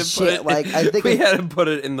 We I had mean, to put shit, it. like, I think we if- had to put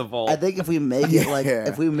it in the vault. I think if we make it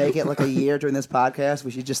Yeah. like a year during this podcast,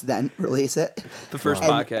 we should just then release it. the first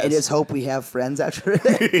And, podcast. and just hope we have friends after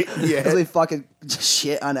it. Yeah. Because we fucking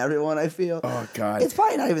shit on everyone, I feel. Oh god, It's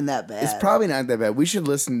probably not even that bad. it's probably not that bad. We should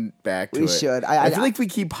listen back to it. We should. I I- feel like we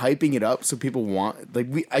keep hyping it up so people want.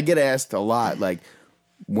 Like I get asked a lot, like,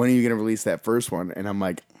 when are you gonna release that first one? And I'm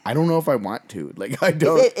like, I don't know if I want to. Like I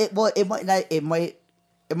don't.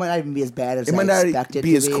 It might not even be as bad as It I might not expect it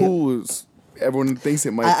be to as cool as everyone thinks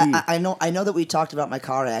it might be. I know that we talked about my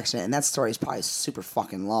car accident, and that story is probably super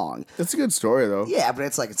fucking long. That's a good story though. Yeah, but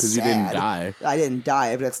it's like it's 'Cause sad. you didn't die. I didn't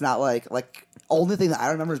die, but it's not like only thing that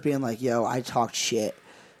I remember is being like, "Yo, I talked shit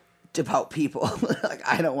about people. Like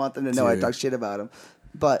I don't want them to know I Dude. talked shit about them."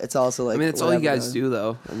 But it's also like I mean, it's all you whatever, guys do,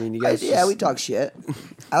 though. I mean, you I, guys. yeah, just we talk shit.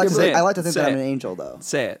 I like, Say it. I like to think Say that I'm it. an angel, though.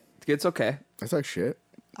 say it. It's okay. I talk shit.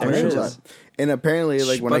 I'm an There it angel. is. And apparently,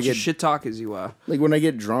 like when I Bunch get of shit talk as you are. like when I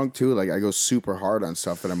get drunk too, like I go super hard on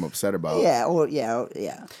stuff that I'm upset about. Yeah, well, yeah.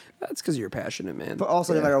 That's because you're passionate, man. But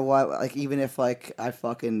also, Yeah. no matter what, like even if like I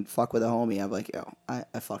fucking fuck with a homie, I'm like, yo, I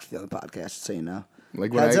fucked with the other podcast, so you know.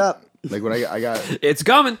 Like when Heads up. Like when I got It's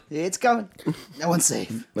coming. It's coming. No one's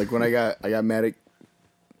safe. like when I got mad at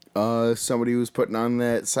somebody who was putting on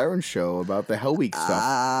that siren show about the Hellweek stuff.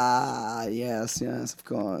 Ah, yes, of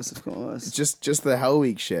course. Just the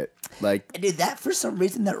Hellweek shit. Like Dude, that for some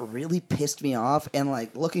reason that really pissed me off. And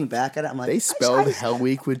like looking back at it, I'm like, they spelled I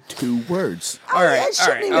Hellweek with 2 words. All right. I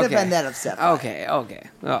shouldn't even have okay. been that upset. by it. Okay.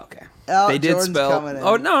 Oh, They did Jordan's spell. coming in.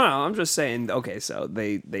 Oh no. I'm just saying. Okay, so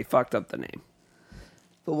they fucked up the name.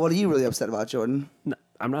 But what are you really upset about, Jordan? No,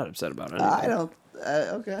 I'm not upset about anything. I don't.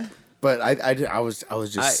 Okay. But I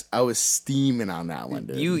was steaming on that one,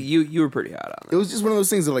 dude. You were pretty hot on It that. was just one of those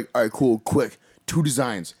things that like, all right, cool, quick, 2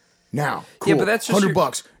 designs. Now, cool. Yeah, but that's just your-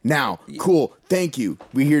 $100 now. Cool, thank you.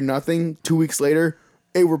 We hear nothing. 2 weeks later,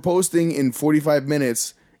 hey, we're posting in 45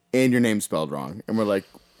 minutes, and your name's spelled wrong, and we're like,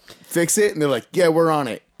 fix it, and they're like, yeah, we're on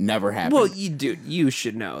it. Never happened. Well, you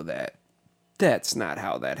should know that. That's not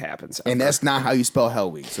how that happens. and that's not how you spell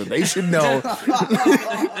Hellweek, so they should know.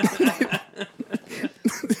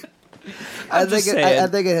 I think it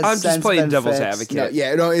has I'm just since playing been devil's fixed.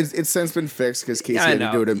 advocate. No, it's since been fixed because Casey had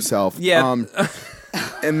to do it himself. Yeah.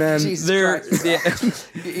 And then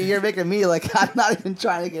You're making me like I'm not even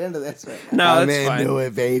trying to get into this right No, now. I'm that's fine. into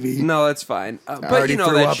it, baby. No, that's fine. I But already you know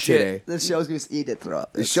threw that up shit. today. This show's gonna be eat it throw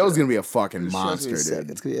up. The show's gonna be a fucking This show's gonna monster, be sick.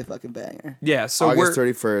 dude. It's gonna be a fucking banger. Yeah, so August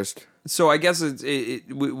 31st. So I guess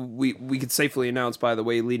we could safely announce, by the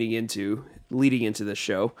way, leading into this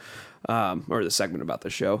show, or the segment about the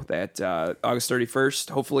show, that August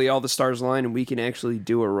 31st, hopefully all the stars align and we can actually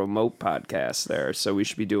do a remote podcast there. So we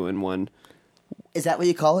should be doing one. Is that what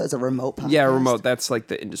you call it? Is a remote podcast? Yeah, remote. That's like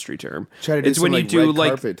the industry term. Try to do it's some when like you do red like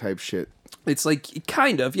carpet type shit. It's like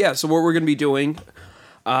kind of, yeah. So what we're going to be doing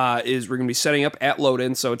is we're going to be setting up at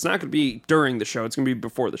load-in. So it's not going to be during the show. It's going to be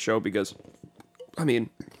before the show because, I mean,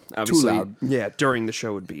 obviously, Too loud. yeah, during the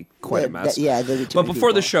show would be quite a mess. there'd be too But many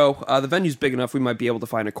before the people. show, the venue's big enough. We might be able to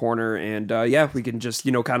find a corner and, we can just,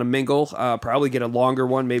 kind of mingle. Probably get a longer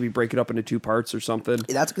one, maybe break it up into 2 parts or something.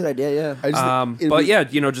 Yeah, that's a good idea. Yeah. I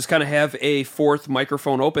just Just kind of have a 4th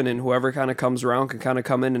microphone open, and whoever kind of comes around can kind of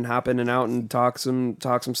come in and hop in and out and talk some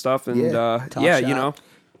stuff, and Talk shop.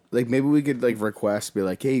 like maybe we could like request, be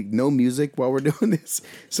like, hey, no music while we're doing this.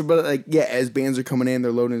 So, but like, yeah, as bands are coming in,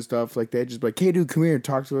 they're loading stuff like that. Just be like, hey, dude, come here and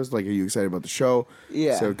talk to us. Like, are you excited about the show?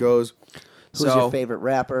 Yeah. So it goes. Who's your favorite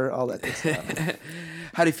rapper? All that good stuff.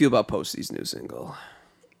 How do you feel about Posty's new single?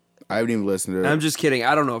 I haven't even listened to it. I'm just kidding.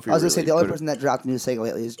 I don't know if you're I was gonna say the only person that dropped a new single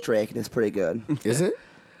lately is Drake, and it's pretty good. Is it?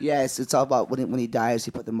 Yeah, it's all about when he dies,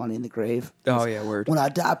 he put the money in the grave. Oh yeah, word. When I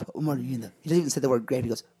die, put money in the. He doesn't even say the word grave. He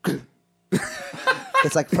goes.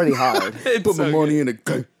 It's like pretty hard. Put my money in a.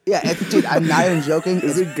 Yeah, dude, I'm not even joking.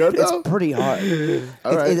 Is it good though? It's pretty hard.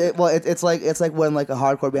 All right. It's like when like a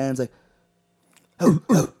hardcore band's like,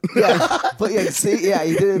 yeah, but yeah, see, yeah,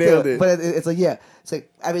 you did it. Nailed too. it. But it's like it's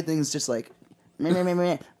like everything's just like,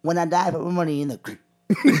 meh. When I die, put my money in the.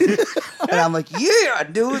 And I'm like, yeah,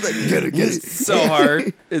 dude, like, Get it. It's so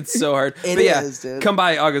hard. It's so hard. It But yeah, is, dude. come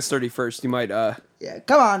by August 31st. You might yeah,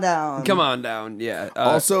 come on down. come on down. Yeah.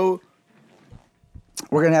 Also,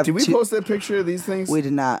 We're gonna have. did we post that picture of these things? We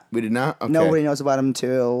did not. We did not. Okay. Nobody knows about them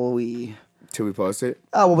until we. Till we post it.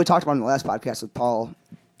 Oh well, we talked about it in the last podcast with Paul.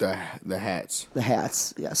 The hats. The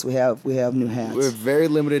hats. Yes, we have new hats. We have a very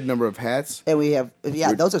limited number of hats. And we have,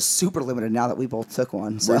 those are super limited now that we both took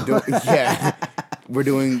one. So. We're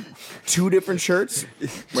doing 2 different shirts.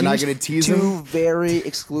 We're not going to tease them. 2 very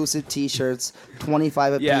exclusive T-shirts,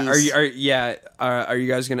 25 apiece. Yeah. Are you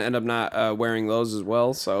guys gonna end up not wearing those as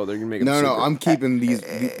well? So they're gonna make them No. I'm keeping these.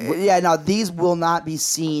 These will not be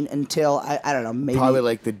seen until I don't know, maybe Probably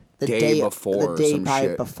like the day before. The day or some probably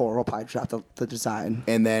shit. before we'll probably drop the design.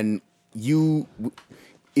 And then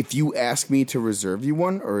if you ask me to reserve you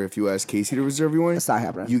one, or if you ask Casey to reserve you one, It's not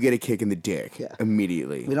happening. You get a kick in the dick Yeah.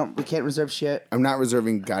 immediately. We can't reserve shit. I'm not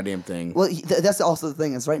reserving goddamn thing. Well, that's also the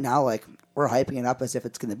thing is right now like we're hyping it up as if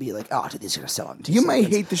it's gonna be like, oh, dude, these are gonna sell out in 2 You might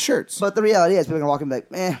seconds. hate the shirts. But the reality is, people are gonna walk in and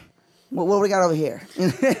be like, what do we got over here?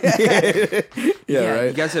 yeah, right.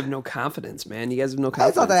 You guys have no confidence, man. You guys have no It's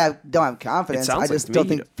confidence. not that I don't have confidence. It sounds I just like don't to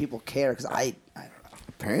me think people care because I don't know.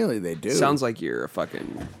 Apparently they do. Sounds like you're a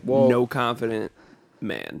fucking Well, no confident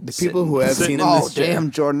man. the people who have seen Oh this chair-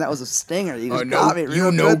 damn, Jordan, that was a stinger. You just Oh, got me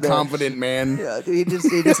real good there. confident man. Yeah, dude,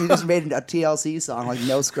 he just made a TLC song like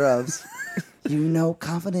No Scrubs. You know,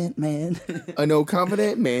 confident man A no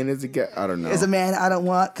confident man is a guy. I don't know. is a man I don't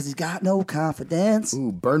want because he's got no confidence.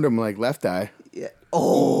 Ooh, burned him like left eye. Yeah.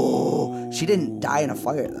 Oh, she didn't die in a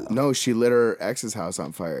fire though. No, she lit her ex's house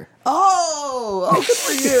on fire. Oh, good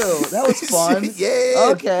for you. That was fun.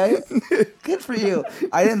 Yeah. Okay. Good for you.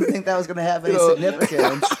 I didn't think that was going to have any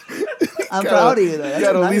significance. I'm proud of you, though. That's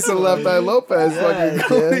Got a a nice Lisa one. Left Eye Lopez Yeah,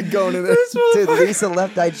 fucking going in there. Dude, Lisa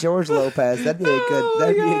Left Eye George Lopez. That'd be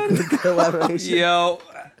a good collaboration. Yo.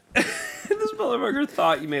 This motherfucker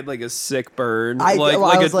thought you made like a sick burn, I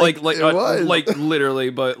was like, it was. like literally,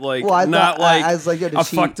 but like Well, I not thought- like I was like, yo, did a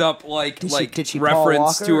she- fucked up like did she Paul reference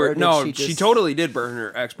Walker, to or her. did No, she she just- totally did burn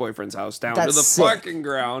her ex-boyfriend's house down to That's the sick. fucking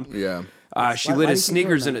ground. Yeah. She Why- lit why his do you keep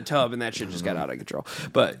doing sneakers in that? a tub, and that shit just got out of control.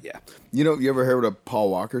 But yeah, You ever heard what a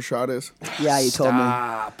Paul Walker shot is? Yeah, you told me.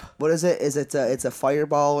 stop. What is it? It's a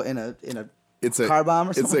fireball in a It's a car bomb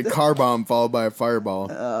or It's something? a car bomb followed by a fireball.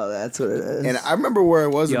 Oh, that's what it is. And I remember where I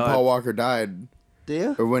was when Yeah. Paul Walker died, Do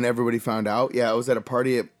you? or when everybody found out. Yeah, I was at a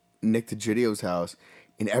party at Nick DeGidio's house,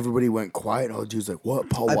 and everybody went quiet. All the dudes like, "What?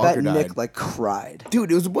 Paul I Walker bet died?" Nick like cried.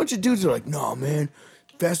 Dude, it was a bunch of dudes that were like, "No, man,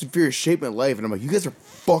 Fast and Furious shaped my life," and I'm like, "You guys are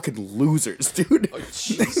fucking losers, dude." And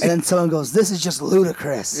then someone goes, "This is just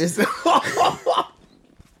ludicrous." This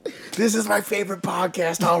This is my favorite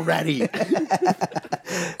podcast already.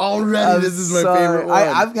 Already, this is my favorite one.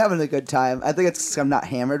 I'm having a good time. I think it's 'cause I'm not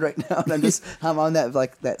hammered right now, and I'm on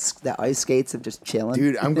that ice skates and just chilling.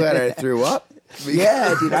 Dude, I'm glad I threw up.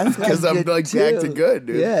 Yeah, dude, I'm because I'm like back to good,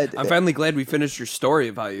 dude. Yeah, I'm finally glad we finished your story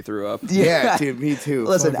of how you threw up. Yeah, dude, me too.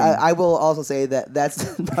 Listen, I will also say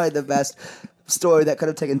that's probably the best story that could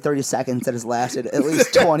have taken 30 seconds that has lasted at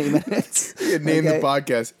least 20 minutes. Name the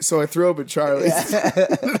podcast. So I threw up at Charlie's.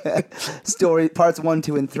 Yeah. Story parts 1,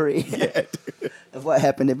 2, and 3. Yeah, dude. Of what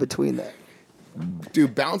happened in between there.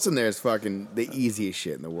 Dude, bouncing there is fucking the easiest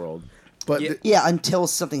shit in the world. But yeah, until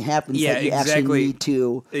something happens that you actually need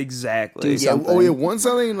to do something. Oh yeah, once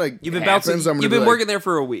something like you've been happens, you've been working there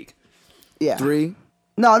for a week. Yeah. 3?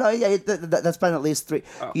 No, yeah, that's been at least 3.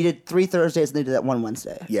 Oh. You did 3 Thursdays and they did that 1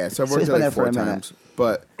 Wednesday. Yeah, so I've worked there like 4 times.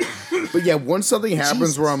 But yeah, once something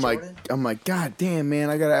happens where I'm like, God damn,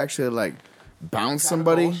 man, I gotta actually like bounce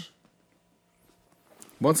somebody.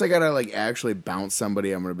 Once I gotta like actually bounce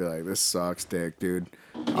somebody, I'm gonna be like, this sucks, dick, dude.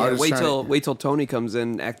 Yeah, wait till Tony comes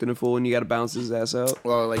in acting a fool and you gotta bounce his ass out.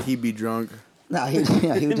 Well, like he'd be drunk. No, he would just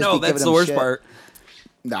no, be that's the worst part.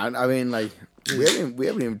 Nah, I mean, like we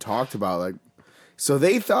haven't even talked about like. So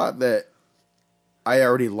they thought that I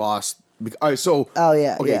already lost. All right, so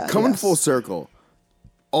coming full circle,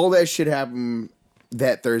 all that shit happened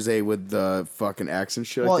that Thursday with the fucking ex and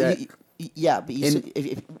shit like that. Yeah, but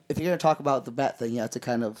if you're gonna talk about the bet thing, you have to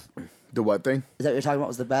kind of the what thing? Is that what you're talking about?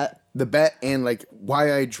 Was the bet? The bet and like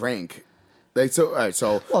why I drank, like so. All right,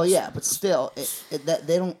 so well, yeah, but still,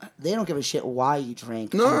 they don't give a shit why you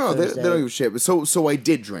drank. No, they don't give a shit. But so I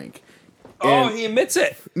did drink. And he admits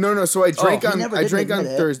it. No. So I drank on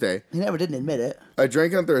Thursday. He never didn't admit it. I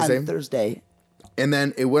drank on Thursday. And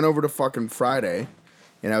then it went over to fucking Friday,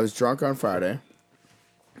 and I was drunk on Friday.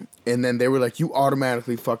 And then they were like, "You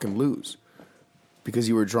automatically fucking lose because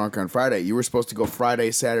you were drunk on Friday. You were supposed to go Friday,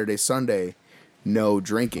 Saturday, Sunday, no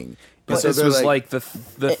drinking." But so this was like the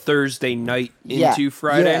Thursday night into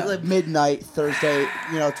Friday? Yeah, like midnight, Thursday,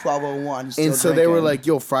 12:01. And so they were like,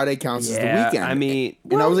 yo, Friday counts as the weekend. I mean...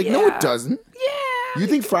 And I was like, no, it doesn't. Yeah. You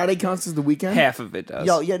think Friday counts as the weekend? Half of it does.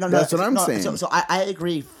 That's what I'm saying. So I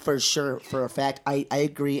agree for sure, for a fact. I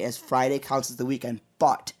agree as Friday counts as the weekend,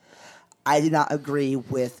 but I did not agree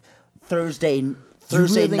with Thursday night.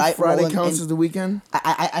 Friday counts as the weekend?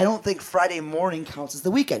 I don't think Friday morning counts as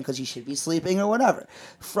the weekend because you should be sleeping or whatever.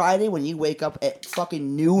 Friday, when you wake up at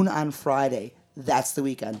fucking noon on Friday, that's the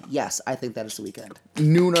weekend. Yes, I think that is the weekend.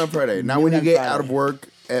 Noon on Friday. Not when you get out of work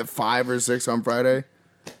at 5 or 6 on Friday?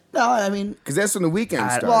 No, I mean... Because that's when the weekend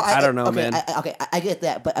starts. Well, I don't know, man. I get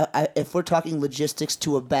that, but if we're talking logistics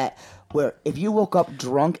to a bet, where if you woke up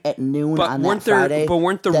drunk at noon on that Friday... But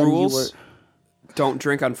weren't the rules... Don't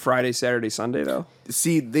drink on Friday, Saturday, Sunday, though?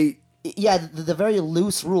 See, they... Yeah, the very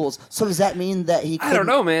loose rules. So does that mean that he couldn't... I don't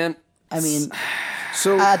know, man. I mean...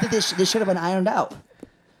 So I think they should have been ironed out.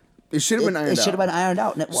 It should have been ironed out. It should have been ironed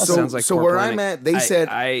out, and it wasn't. Sounds like so where I'm at, they said...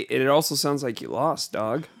 It also sounds like you lost,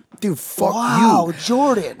 dog. Dude, fuck you. Wow,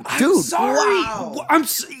 Jordan. Dude. I'm sorry. Wow.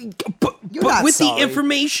 But with the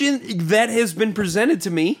information that has been presented to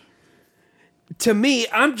me,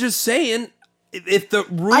 I'm just saying... If the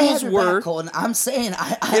rules were, I'm saying,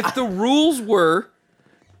 if the rules were,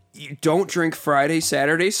 you don't drink Friday,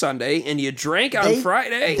 Saturday, Sunday, and you drank on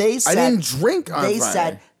Friday. I didn't drink on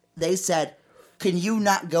Friday. They said, can you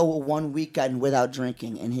not go 1 weekend without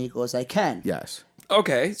drinking? And he goes, I can. Yes.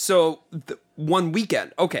 Okay, so 1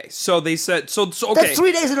 weekend. Okay, so they said okay. That's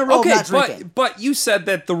 3 days in a row of not drinking. But you said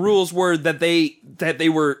that the rules were that they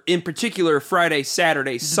were in particular Friday,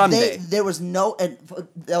 Saturday, Sunday. There was no.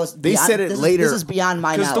 That was. They said it later. This is beyond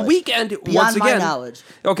my knowledge. Because the weekend, beyond once again, my knowledge.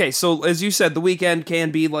 Okay, so as you said, the weekend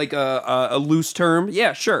can be like a loose term.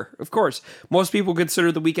 Yeah, sure, of course. Most people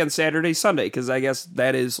consider the weekend Saturday, Sunday because I guess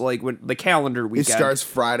that is like when the calendar weekend. It starts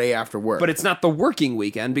Friday after work, but it's not the working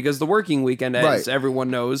weekend because the working weekend, as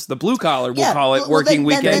everyone knows, the blue collar will call it working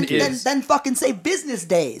weekend. Then fucking say business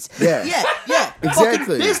days. Yeah,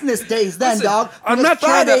 Exactly. Fucking business days, then, dog. I'm not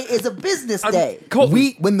Friday is a business day.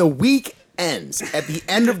 When the week ends at the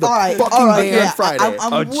end of the fucking day on Friday.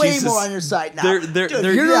 I'm way more on your side now. You know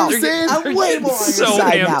what I'm saying? I'm way more on your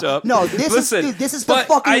side now. Up. No, this is the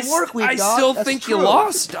fucking work week, dog. I still think you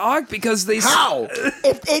lost, dog, because they... How?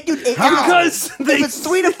 Because if it's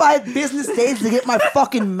 3 to 5 business days to get my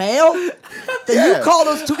fucking mail, then you call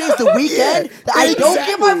those 2 days the weekend that I don't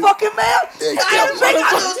get my fucking mail? I don't drink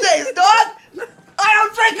on those days, dog. I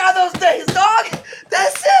don't drink on those days, dog.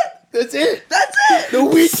 That's it. That's it. That's it. The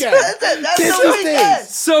weekend. That's it. That's the weekend.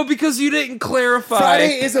 So because you didn't clarify,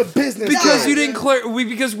 Friday is a business because day. you didn't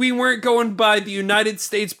because we weren't going by the United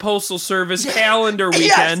States Postal Service calendar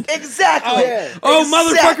weekend. Yes, exactly. Oh,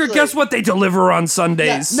 Exactly. motherfucker! Guess what? They deliver on Sundays.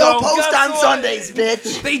 Yes, no So post guess on what? Sundays,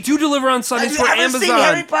 bitch. They do deliver on Sundays Have for you ever Amazon. seen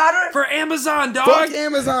Harry Potter? For Amazon, dog. Fuck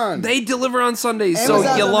Amazon. They deliver on Sundays, Amazon's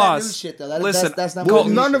so you on that lost. new shit, though. That- Listen, that's not well,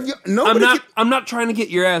 what none of you. Nobody. I'm not trying to get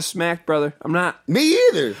your ass smacked, brother. I'm not. Me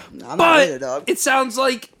either. I'm not But later, dog. it sounds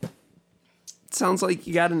like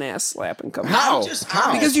you got an ass slapping coming. How?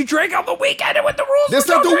 How? Because you drank on the weekend and with the rules. That's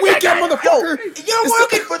you not don't the drink weekend, again. motherfucker. You're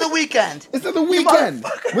working for the weekend. It's not the weekend.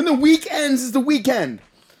 When the week ends, is the weekend.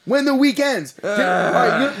 When the week ends. All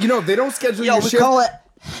right, you know, they don't schedule Yo, your we shift. call it.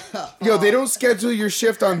 Yo, they don't schedule your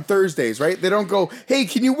shift on Thursdays, right? They don't go, hey,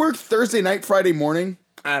 can you work Thursday night, Friday morning?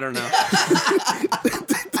 I don't know.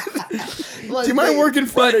 Do you mind working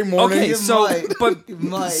Friday morning? Okay, You so might. You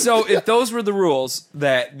might. so if those were the rules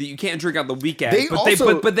that you can't drink on the weekend, They but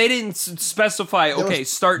also- they didn't specify. Okay,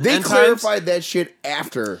 was- start and They end times. clarified that shit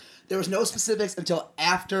after. There was no specifics until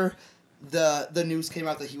after the news came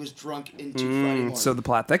out that he was drunk into Friday morning. So the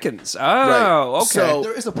plot thickens. Oh, Right. okay. So-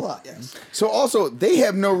 there is a plot, yes. So also, they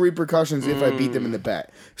have no repercussions if I beat them in the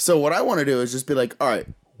bet. So what I want to do is just be like, all right,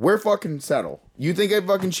 we're fucking settle. You think I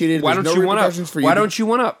fucking cheated? Why There's don't no you one up? repercussions for you. Why don't you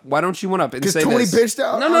one up? Why don't you one up and Because say Tony this? bitched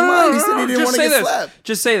out No, online. He said he didn't just want to say get this. slapped.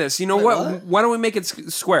 Just say this. You know Wait, what? what? Why don't we make it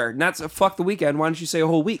square? Not fuck the weekend. Why don't you say a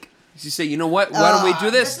whole week? You say, you know what? Why don't we do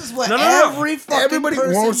this? This is what no. every fucking Everybody,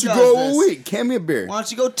 person why don't you does go this. a week? Can me a beer. Why don't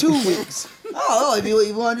you go 2 weeks? If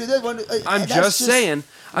you want to do this, I'm just saying.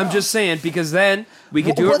 I'm just saying because then we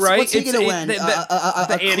could do it right. What's he gonna win? the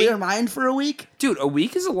A ante- clear mind for a week dude. A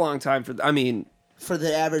week is a long time for. I mean, for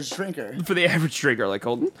the average drinker. for the average drinker like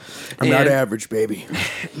Colton. I'm not And average, baby.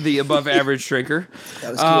 The above average drinker.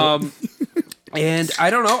 That was cute. And I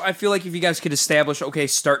don't know. I feel like if you guys could establish, okay,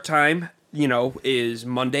 start time, is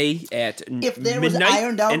Monday at If there was midnight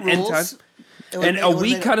ironed out and end time. rules, And a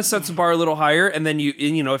week kind of sets the bar a little higher, and then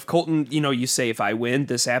if Colton, you say if I win,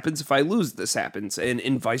 this happens. If I lose, this happens,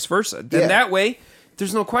 and vice versa. Then Yeah. that way,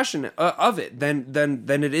 there's no question of it. Then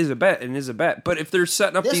it is a bet, and it is a bet. But if they're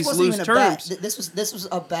setting up This these wasn't loose even a bet. terms, This was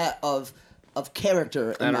a bet of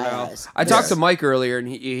character in I don't my know. eyes. I talked to Mike earlier, and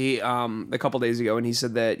he a couple days ago, and he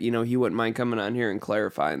said that he wouldn't mind coming on here and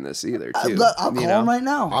clarifying this either too. Look, I'll call him right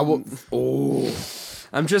now. I will. Oh,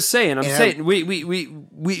 I'm just saying. I'm And saying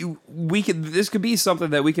we could. This could be something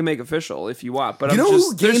that we can make official if you want. But you I'm know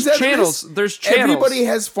just who gains there's out of channels. this? There's channels. Everybody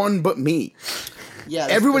has fun but me. Yeah,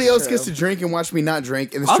 Everybody that's else true. gets to drink and watch me not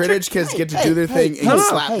drink, and the I'll straight drink- edge kids get to Hey, do their thing and hey, you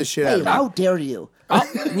slap hey, the shit hey, out of how them. dare you?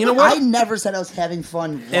 You know what? I never said I was having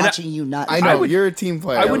fun watching you not. I know I would- you're a team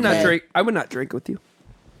player. I would not Okay. drink. I would not drink with you.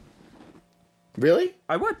 Really?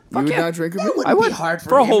 I would. You Fuck would yeah. not drink with That me? wouldn't I would. be hard for,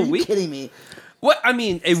 For a him. whole Are you week? kidding me? What? I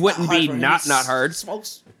mean, it wouldn't Hard be for him. not He hard.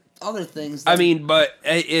 Smokes other things. I mean, but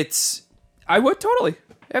it's. I would totally,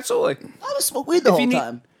 absolutely. I would smoke weed the If you whole need-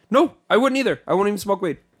 time. No, I wouldn't either. I wouldn't even smoke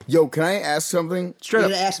weed. Yo, can I ask something? Straight You're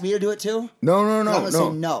up. gonna ask me to do it too? No, I'm gonna say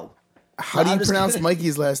no. no. How do I'm you just pronounce kidding.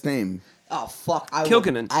 Mikey's last name? Oh fuck! I will,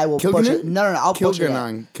 Kilkenan. I will Kilkenan? butcher. No. I'll butcher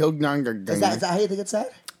that. Kilganon. Is that how you think it's said?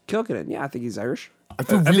 Kilkenan. Yeah, I think he's Irish. I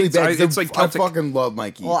feel I really think bad. it's like I Celtic. fucking love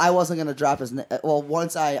Mikey. Well, I wasn't gonna drop his. Well,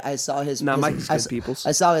 once I saw his. Nah, his- Mikey's I good s- peoples.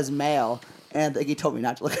 I saw his mail, and he told me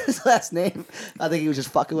not to look at his last name. I think he was just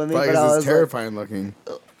fucking with me. Probably but I 'cause was it's terrifying looking.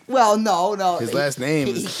 well, no. His last name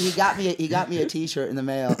He, is- he got me a T-shirt in the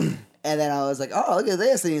mail, and then I was like, "Oh, look at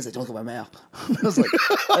this!" And he's like, "Don't look at my mail." I was like,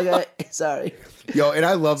 "Okay, sorry." Yo, and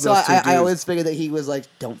I love So those two dudes. I always figured that he was like,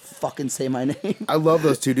 "Don't fucking say my name." I love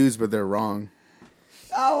those two dudes, but they're wrong.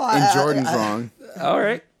 Oh, And Jordan's wrong. All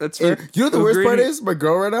right, that's fair. And you know what the worst Agreed. part is? My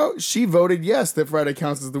girl right now, she voted yes that Friday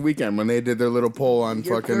counts as the weekend when they did their little poll on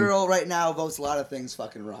Your fucking. girl right now votes a lot of things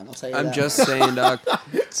fucking wrong. I'll tell you that. I'm just saying, dog. I'm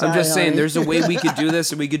Sorry, just saying, honey. there's a way we could do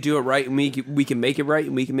this, and we could do it right, and we can make it right,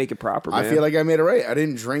 and we can make it proper. I Man. feel like I made it right. I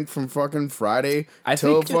didn't drink from fucking Friday I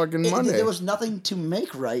till think fucking Monday. There was nothing to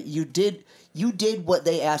make right. You did what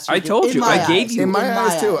they asked you. I to do. told In you. my I gave eyes. you- In my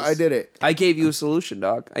eyes too, eyes. I did it. I gave you a solution,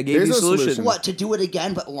 dog. I gave There's you a no solution. solution. What, to do it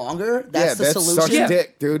again but longer? Yeah, That's the that solution. sucks Yeah.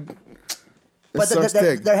 dick, dude. That But sucks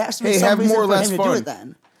dick. there has to be hey, some have reason more or for less him to do fun. it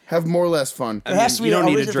then. Have more or less fun. There has to be you don't a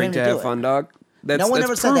need reason to for him drink to to do have it. fun, dog. That's, No one that's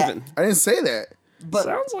ever said that. proven. I didn't say that. But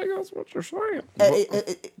Sounds like that's what you're saying.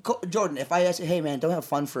 Jordan, if I ask you, hey man, don't have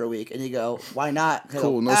fun for a week, and you go, why not?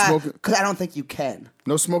 Cool, no smoking. Because I don't think you can.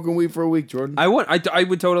 No smoking weed for a week, Jordan. I would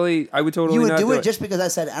totally. You would not do it it. just because I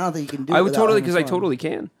said I don't think you can do it. I would without totally having because I fun. totally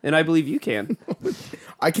can, and I believe you can.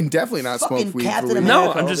 I can definitely not Fucking smoke weed Captain for a week.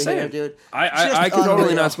 America. No, I'm just over here, saying, dude. I Just could totally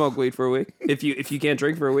unreal. not smoke weed for a week if you can't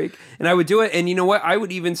drink for a week, and I would do it. And you know what? I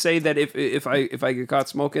would even say that if I get caught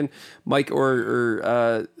smoking, Mike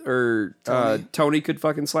or Tony could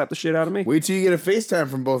fucking slap the shit out of me. Wait till you get a FaceTime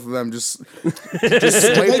from both of them. Just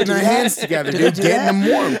swiping their hands together, dude, getting them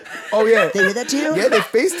warm. Oh yeah, They did that to you? yeah. They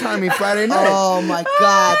FaceTime me Friday night. Oh my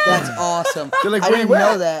god, that's awesome. They're like, I where didn't you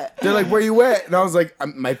at? know that. They're like, where you at? And I was like,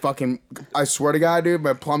 I swear to God, dude,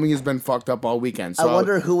 my plumbing has been fucked up all weekend. So I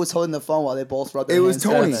wonder who was holding the phone while they both rubbed their it was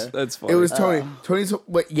hands Tony. together. That's funny. It was Tony. Tony's,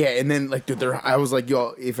 but yeah, and then like, dude, I was like,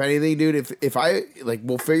 yo, if anything, dude, if I like,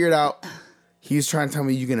 we'll figure it out. He's trying to tell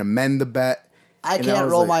me you can amend the bet. I And can't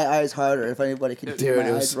was roll like, my eyes harder if anybody can do dude. my It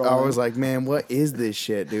eyes was, rolling. I was like, man, what is this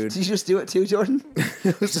shit, dude? Did you just do it too, Jordan?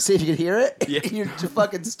 Just to see if you could hear it? Yeah. Your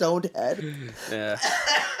fucking stoned head. Yeah,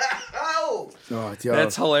 Oh! Oh, yo,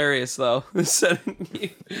 that's hilarious though.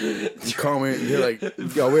 you call me. You're like,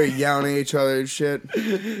 yo, we're yelling at each other and shit.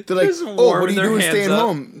 They're like, Just oh, what are warming you their doing hands staying up.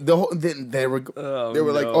 home? They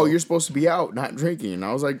were like, no. oh, you're supposed to be out, not drinking. And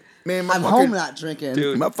I was like, man, I'm home not drinking.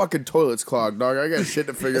 Dude. my fucking toilet's clogged, dog. I got shit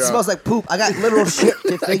to figure It out. smells like poop. I got literal shit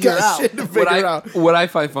to I figure got out. shit to figure out. What I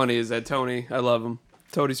find funny is that Tony, I love him.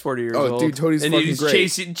 Tony's 40 years Oh, old. dude, Tony's and fucking he's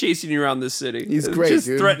great. chasing you around this city. He's great, just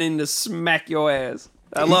dude. threatening to smack your ass.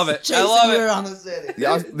 I love it. I Chasing love you it. around the city.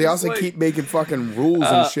 They also like- keep making fucking rules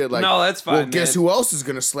and shit. Like, no, that's fine, well, guess man. who else is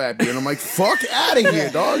gonna slap you? And I'm like, fuck out of here,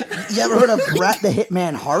 dog. You ever heard of Brett the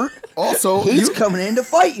Hitman Hart? Also, He's you coming in to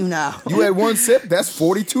fight you now. had one sip. That's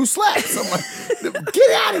 42 slaps. I'm like,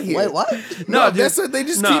 get out of here. Wait, what? No, dude. that's what they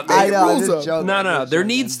just No, keep I making know, I'm rules just up. joking. No. There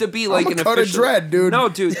needs to be like I'm an gonna cut a official dread, dude. No,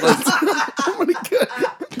 dude. Like,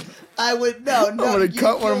 I would no. I'm gonna you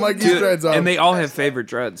cut one of can't Mikey's do it. dreads off. and they all have favorite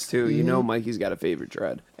dreads too. You know, Mikey's got a favorite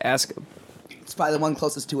dread. Ask him. It's probably the one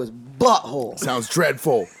closest to his butthole. Sounds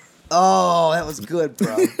dreadful. Oh, that was good,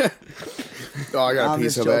 bro. Oh, I got a I'm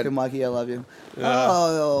piece just of joking, it. Mikey. I love you.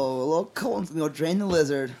 Oh, little Colton's gonna go drain the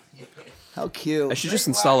lizard. How cute. I should just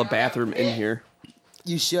install a bathroom in here.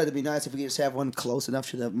 You should. It'd be nice if we could just have one close enough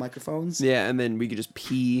to the microphones. Yeah, and then we could just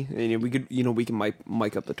pee, and we can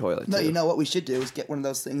mic up the toilet. No, too. you know what we should do is get one of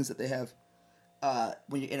those things that they have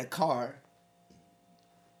when you're in a car.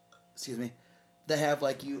 Excuse me. They have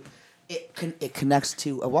like it connects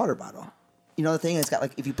to a water bottle. You know the thing? It's got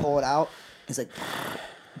like if you pull it out, it's like,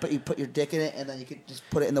 but you put your dick in it and then you could just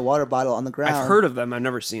put it in the water bottle on the ground. I've heard of them. I've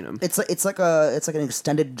never seen them. It's like an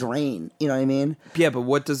extended drain. You know what I mean? Yeah, but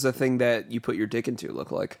what does the thing that you put your dick into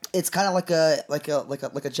look like? It's kind of like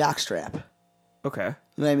a jock strap. Okay.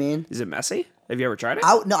 You know what I mean? Is it messy? Have you ever tried it?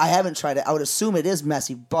 No, I haven't tried it. I would assume it is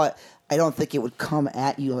messy, but I don't think it would come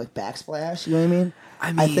at you like backsplash. You know what I mean?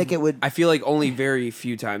 I think it would. I feel like only very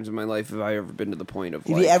few times in my life have I ever been to the point of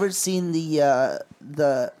Have like. you ever seen the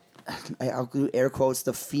I'll do air quotes,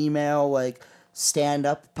 the female like stand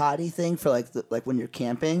up potty thing for like when you're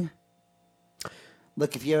camping?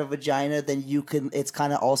 Like if you have a vagina, then you can. It's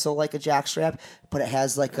kind of also like a jockstrap, but it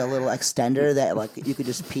has like a little extender that like you could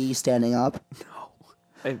just pee standing up.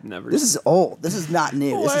 I've never. This is old. This is not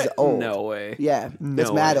new. What? This is old. No way. Yeah, No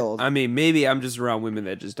it's mad way. old. I mean, maybe I'm just around women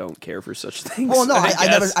that just don't care for such things. Well, no, I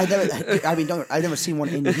guess. I've never seen one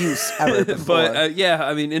in use ever before. But yeah,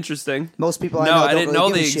 I mean, interesting. Most people I No, know I don't didn't really know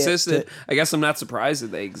give a they shit existed. to- I guess I'm not surprised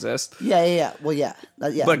that they exist. Yeah. Well, yeah.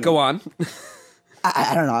 Yeah. But go on.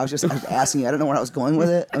 I don't know. I was asking you. I don't know where I was going with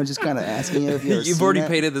it. I was just kind of asking you if you ever You've seen already it.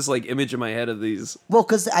 painted this like image in my head of these. Well,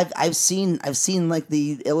 because I've seen like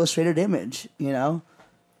the illustrated image, you know,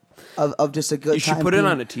 of just a good. You should time put it being-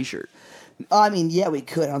 on a T-shirt. I mean, yeah, we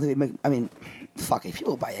could. I don't think we make. I mean, fuck it.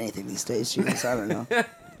 People buy anything these days. Jesus, I don't know.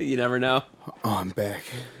 You never know. Oh, I'm back.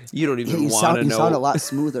 You don't Yeah, even you want to sound know. a lot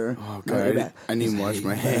smoother. Oh, No, God. you're back. I need to wash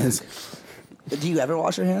my hands. Do you ever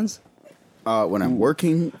wash your hands? When I'm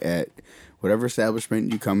working at whatever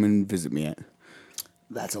establishment you come and visit me at.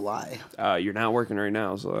 That's a lie. You're not working right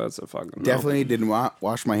now, so that's a fucking no. Definitely didn't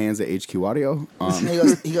wash my hands at HQ Audio.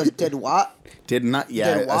 He goes. Did what? Did not.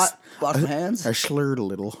 Yeah. Did what? Wash my hands. I slurred a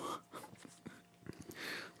little.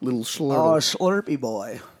 Little slur. Oh, Slurpee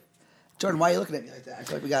boy. Jordan, why are you looking at me like that? I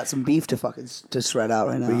feel like we got some beef to fucking to shred out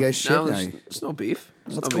right now. But you guys shit No, now. there's no beef.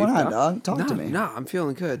 There's What's no going beef, on, no. dog? Talk to me. No, I'm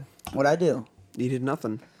feeling good. What'd I do? You did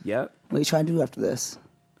nothing yet. What are you trying to do after this?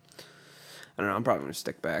 I don't know. I'm probably gonna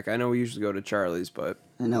stick back. I know we usually go to Charlie's, but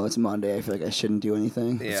I know it's Monday. I feel like I shouldn't do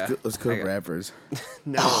anything. yeah. Let's go I to got- Bradford's.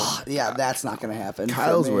 No. Yeah, that's not gonna happen. for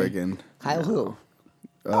Kyle's me. working. Kyle who?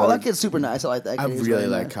 Oh, that kid's super nice. I like that kid. I He's really very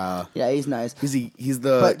like nice. Kyle. Yeah, he's nice. He's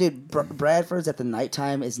the. But dude, Bradford's at the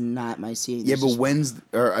nighttime is not my scene. yeah, but Wednesday,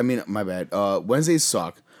 or I mean, my bad. Wednesdays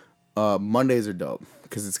suck. Mondays are dope.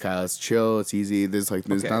 because it's Kyle. It's chill. It's easy. There's not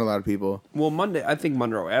a lot of people. Well, I think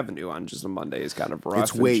Monroe Avenue on just a Monday is kind of rough.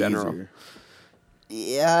 It's way in general. easier.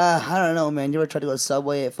 Yeah, I don't know, man. You ever tried to go to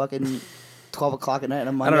Subway at fucking 12 o'clock at night on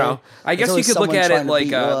a Monday? I don't know. I guess you could look at it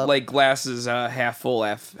like glasses half full,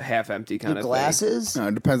 half empty kind of glasses? No,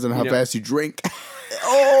 it depends on how fast you drink.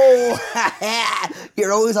 Oh,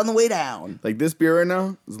 you're always on the way down. Like this beer right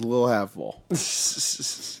now is a little half full.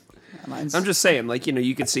 I'm just saying,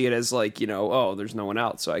 you could see it as there's no one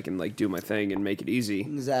out, so I can do my thing and make it easy.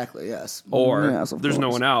 Exactly, yes. Or there's no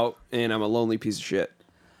one out and I'm a lonely piece of shit.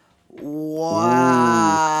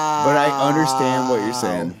 Wow. But I understand what you're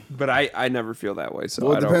saying. But I never feel that way,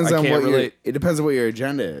 so it depends on what your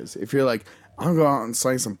agenda is. If you're like, I'm gonna go out and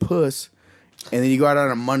slang some puss, and then you go out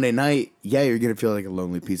on a Monday night, yeah, you're gonna feel like a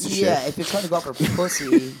lonely piece of shit. Yeah, if you're trying to go out for pussy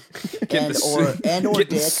or getting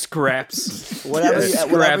dick, scraps, whatever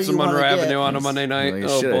scraps you of Monroe Avenue Avenue on a Monday night.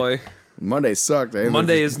 Boy, Monday sucked.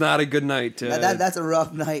 Monday is not a good night. That's a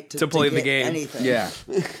rough night to play the game. Anything. Yeah.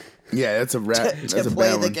 Yeah, that's a wrap. That's to a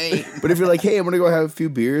play bad the one. game. But if you're like, hey, I'm gonna go have a few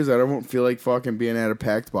beers, I don't feel like fucking being at a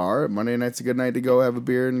packed bar. Monday night's a good night to go have a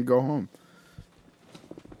beer and go home.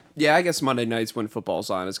 Yeah, I guess Monday nights when football's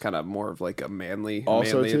on is kind of more of a manly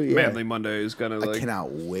Monday is kind of I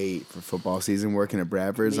cannot wait for football season working at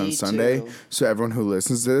Bradford's on Sunday. Too. So everyone who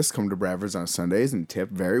listens to this, come to Bradford's on Sundays and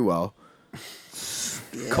tip very well.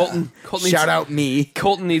 Yeah. Colton shout out me.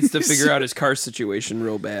 Colton needs to figure out his car situation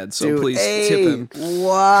real bad, so Dude, please tip him.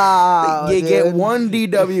 Wow, you get one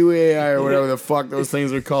DWAI or whatever the fuck those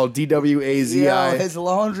things are called. DWAZI. Yo, his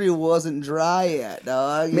laundry wasn't dry yet,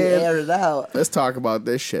 dog. You aired it out. Let's talk about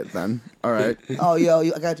this shit then. All right. Oh, yo,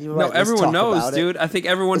 I got you right. No, everyone knows, dude. I think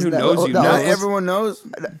everyone who knows you knows. Not everyone knows.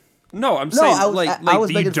 No, I'm saying I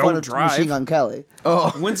was making fun of drive. Machine Gun Kelly. Oh,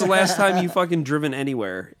 when's the last time you fucking driven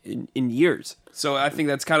anywhere in years? So I think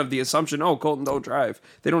that's kind of the assumption. Oh, Colton don't drive.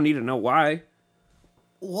 They don't need to know why.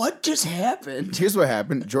 What just happened? Here's what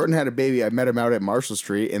happened. Jordan had a baby. I met him out at Marshall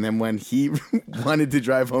Street, and then when he wanted to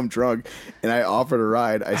drive home drunk, and I offered a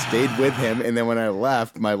ride, I stayed with him, and then when I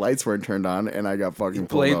left, my lights weren't turned on, and I got fucking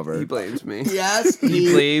pulled over. He blames me. Yes,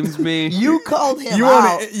 he blames me. You called him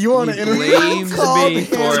out. You want to blames me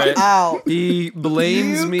for it. Out. He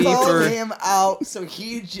blames me for. You called him out, so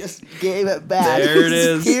he just gave it back. There it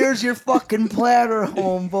is. Here's your fucking platter,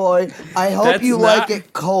 homeboy. I hope you like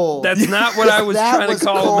it cold. That's not what I was trying to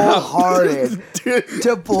call. Cold-hearted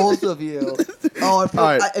to both of you. Oh,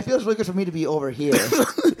 it feels really good for me to be over here.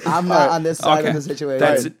 I'm not on this side of the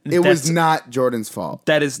situation. It was not Jordan's fault.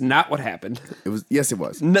 That is not what happened. It was. Yes, it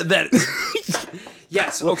was. No,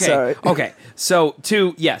 yes. Okay. Sorry. Okay. So,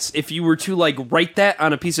 yes, if you were to write that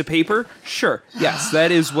on a piece of paper, sure. Yes,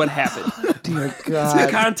 that is what happened. Dear God.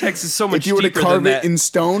 The context is so much deeper than that. If you were to carve it in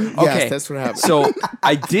stone, okay. yes, that's what happened. So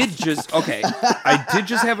I did just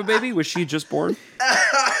have a baby. Was she just born?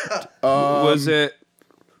 Was it?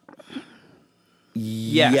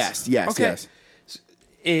 Yes. Okay. Yes.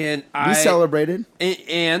 And we celebrated,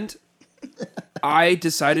 and I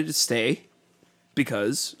decided to stay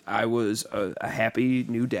because I was a happy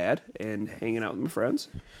new dad and hanging out with my friends.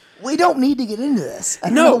 We don't need to get into this. I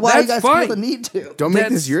don't No, know why you that's guys fine. feel the need to. Don't make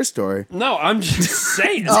this your story. No, I'm just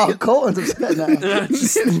saying. Oh, Colton's upset now.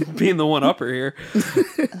 Just being the one upper here.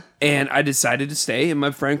 And I decided to stay, and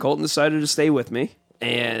my friend Colton decided to stay with me.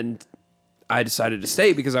 And I decided to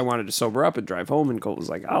stay because I wanted to sober up and drive home. And Colton was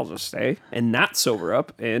like, I'll just stay and not sober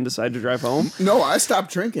up and decide to drive home. No, I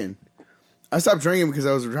stopped drinking. I stopped drinking because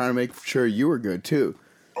I was trying to make sure you were good too.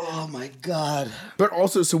 Oh my God! But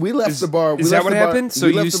also, so we left the bar. Is that what happened? So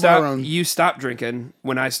you stopped drinking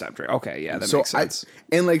when I stopped drinking. Okay, yeah, that makes sense.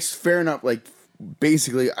 And fair enough.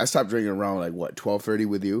 Basically, I stopped drinking around 12:30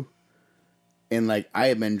 with you, and I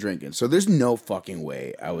had been drinking. So there's no fucking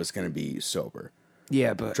way I was gonna be sober.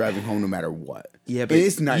 Yeah, but driving home no matter what. Yeah, but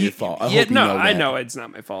it's not your fault. I know it's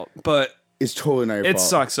not my fault, but. It's totally not your fault. It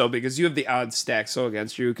sucks though because you have the odds stacked so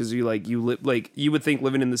against you because you you would think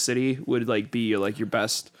living in the city would be your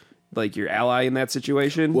best your ally in that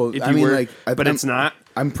situation. Well, it's not.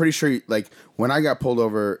 I'm pretty sure when I got pulled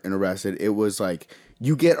over and arrested, it was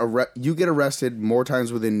you get arrested more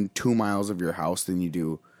times within 2 miles of your house than you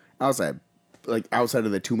do outside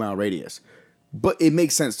of the 2 mile radius. But it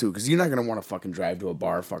makes sense too because you're not gonna want to fucking drive to a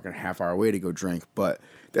bar fucking half hour away to go drink. But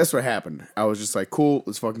that's what happened. I was just cool,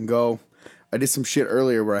 let's fucking go. I did some shit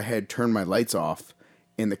earlier where I had turned my lights off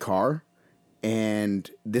in the car,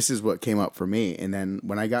 and this is what came up for me. And then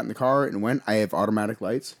when I got in the car and went, I have automatic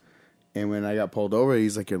lights. And when I got pulled over,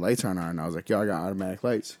 he's like, your lights aren't on. And I was like, yo, I got automatic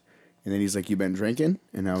lights. And then he's like, you been drinking?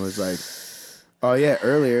 And I was like, Oh yeah,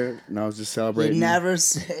 earlier. And I was just celebrating. You never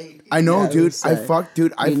say. I know, dude. I fucking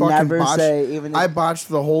botched. Even I botched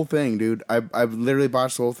the whole thing, dude. I literally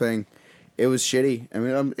botched the whole thing. It was shitty. I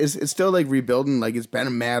mean, it's still like rebuilding. Like it's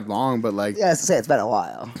been mad long, but like yeah, it's been a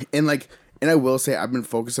while. And I will say I've been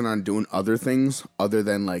focusing on doing other things other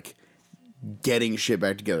than like getting shit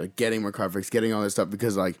back together, getting my car fixed, getting all this stuff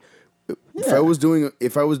because like. Yeah.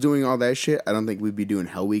 If I was doing all that shit, I don't think we'd be doing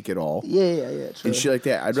Hellweek at all. Yeah, true. And shit like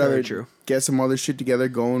that. I'd rather get some other shit together,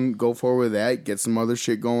 go forward with that, get some other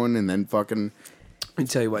shit going, and then fucking. I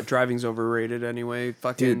tell you what, driving's overrated anyway.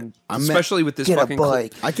 Fucking, dude, especially with this fucking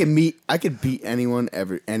bike. I could beat anyone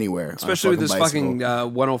anywhere. Especially with this bicycle. Fucking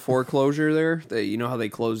 104 closure there. You know how they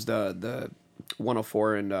closed the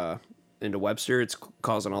 104 into Webster, it's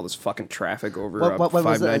causing all this fucking traffic over what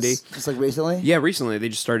 590. Was this? Just like recently? Yeah, recently they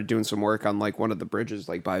just started doing some work on like one of the bridges,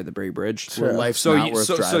 like by the Bray Bridge. Sure. Life's not worth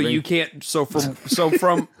driving. So you can't. So from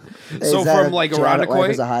like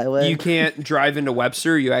Irondequoit, you can't drive into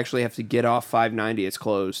Webster. You actually have to get off 590. It's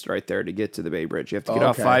closed right there to get to the Bay Bridge. You have to get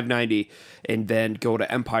off 590 and then go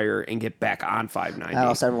to Empire and get back on 590.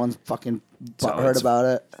 Else everyone's fucking heard about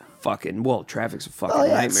it. Traffic's a fucking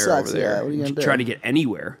nightmare over there. Yeah, what are you gonna do? Trying to get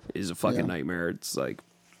anywhere is a fucking nightmare. It's like,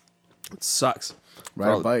 it sucks.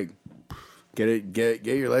 Ride a bike. Get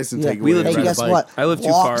your license. Yeah, guess what? I live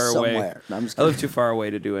too far away. No, I'm just I live too far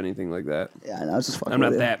away to do anything like that. Yeah, no, I was just fucking. I'm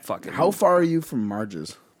not that fucking. How far are you from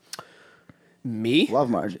Marge's? Me?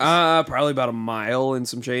 Love Marge's. Probably about a mile and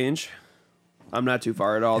some change. I'm not too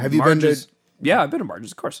far at all. Have you been to? Yeah, I've been to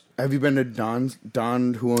Marge's, of course. Have you been to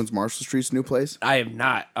Don, who owns Marshall Street's new place? I have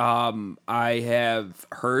not. I have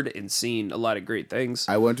heard and seen a lot of great things.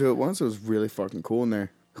 I went to it once. It was really fucking cool in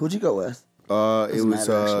there. Who'd you go with? It was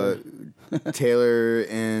Taylor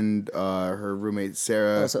and her roommate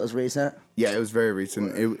Sarah. Oh, so it was recent? Yeah, it was very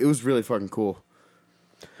recent. It was really fucking cool.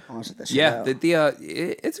 Yeah,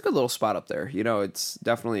 it's a good little spot up there. You know, it's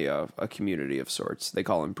definitely a community of sorts. They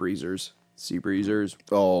call them breezers. Sea breezers.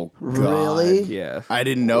 Oh, God. Really? Yeah. I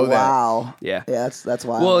didn't know that. Wow. Yeah. Yeah, that's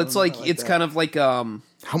wild. Well, it's like it's kind of like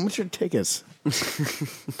How much are tickets? To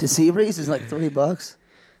Seabreeze is like $30.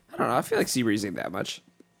 I don't know. I feel like Seabreeze ain't that much.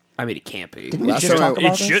 I mean, it can't be. Didn't we just talk about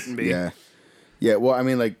this? It shouldn't be. Yeah. Yeah. Well, I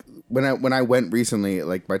mean, like when I went recently,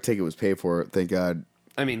 like my ticket was paid for. Thank God.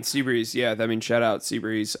 I mean, Seabreeze, yeah. I mean, shout out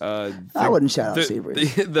Seabreeze. I wouldn't shout out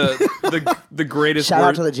Seabreeze. The greatest. Shout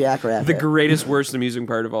out to the Jackrabbit. The greatest worst amusing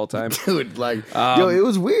part of all time, dude. Like, it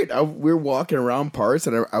was weird. We were walking around parts,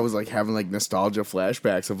 and I was like having like nostalgia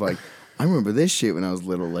flashbacks of like, I remember this shit when I was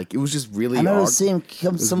little. Like, it was just really. I remember seeing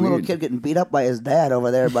some little kid getting beat up by his dad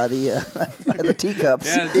over there by the teacups.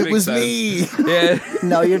 Yeah, it was me. Yeah.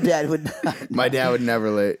 No, your dad would not. My dad would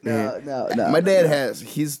never let. No. My dad has.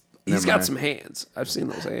 He's got some hands. I've seen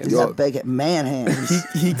those hands. He's got big man hands.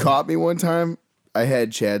 He caught me one time. I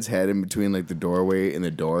had Chad's head in between like the doorway and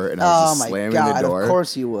the door, and I was just slamming the door. Of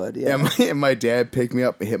course you would. Yeah. And my dad picked me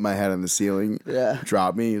up and hit my head on the ceiling. Yeah.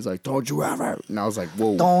 Dropped me. He was like, "Don't you ever?" And I was like,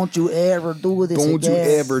 "Whoa! Don't you ever do this? Don't you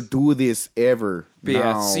ever do this ever?" But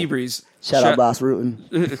yeah, Seabreeze. Shout out Boss Rootin'.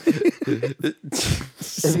 Have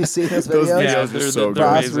you seen those videos? Yeah, they're so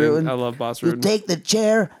Boss Rootin'. I love Boss Rootin'. You take the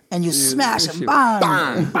chair and you smash him.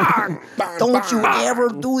 Bang! Bang! Don't you ever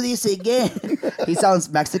do this again. He sounds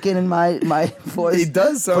Mexican in my voice. He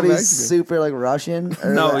does sound but he's Mexican. super like Russian.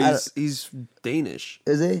 No, he's Danish.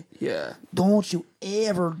 Is he? Yeah. Don't you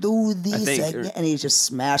ever do this again. And he's just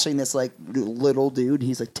smashing this like little dude.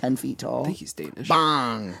 He's like 10 feet tall. I think he's Danish.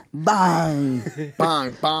 Bang! Bang!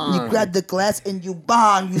 Bang! Bang! You grab the glass and you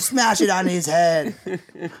bang! You smash it on his head.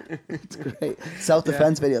 It's great.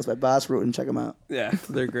 Self-defense videos by Boss Rootin'. Check them out. Yeah,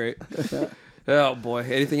 they're great. Oh boy!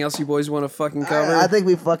 Anything else you boys want to fucking cover? I think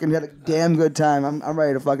we fucking had a damn good time. I'm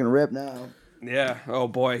ready to fucking rip now. Yeah. Oh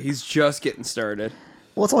boy, he's just getting started.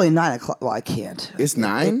 Well, it's only 9 o'clock. Well, I can't. It's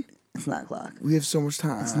 9? It's 9 o'clock. We have so much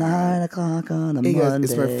time. It's 9 o'clock on a Hey guys, Monday.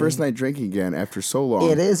 it's my first night drinking again after so long.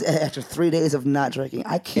 It is after 3 days of not drinking.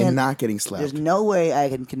 I can't. And not getting slapped. There's no way I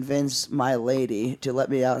can convince my lady to let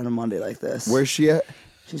me out on a Monday like this. Where's she at?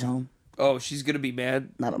 She's home. Oh, she's gonna be mad.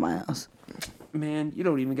 Not at my house. Man, you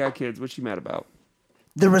don't even got kids. What's she mad about?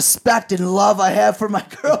 The respect and love I have for my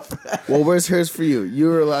girlfriend. Well, where's hers for you? You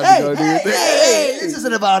were allowed to go do your thing. Hey, this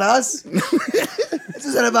isn't about us. This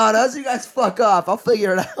isn't about us. You guys fuck off. I'll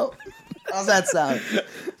figure it out. How's that sound?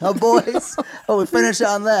 Oh, boys. Oh, we finish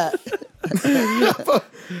on that.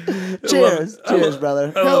 Cheers. Cheers,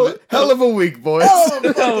 brother. Hell of a week, boys.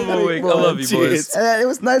 Hell of a week. I love you, boys. And it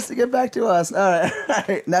was nice to get back to us. All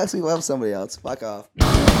right. Next week we'll have somebody else. Fuck off.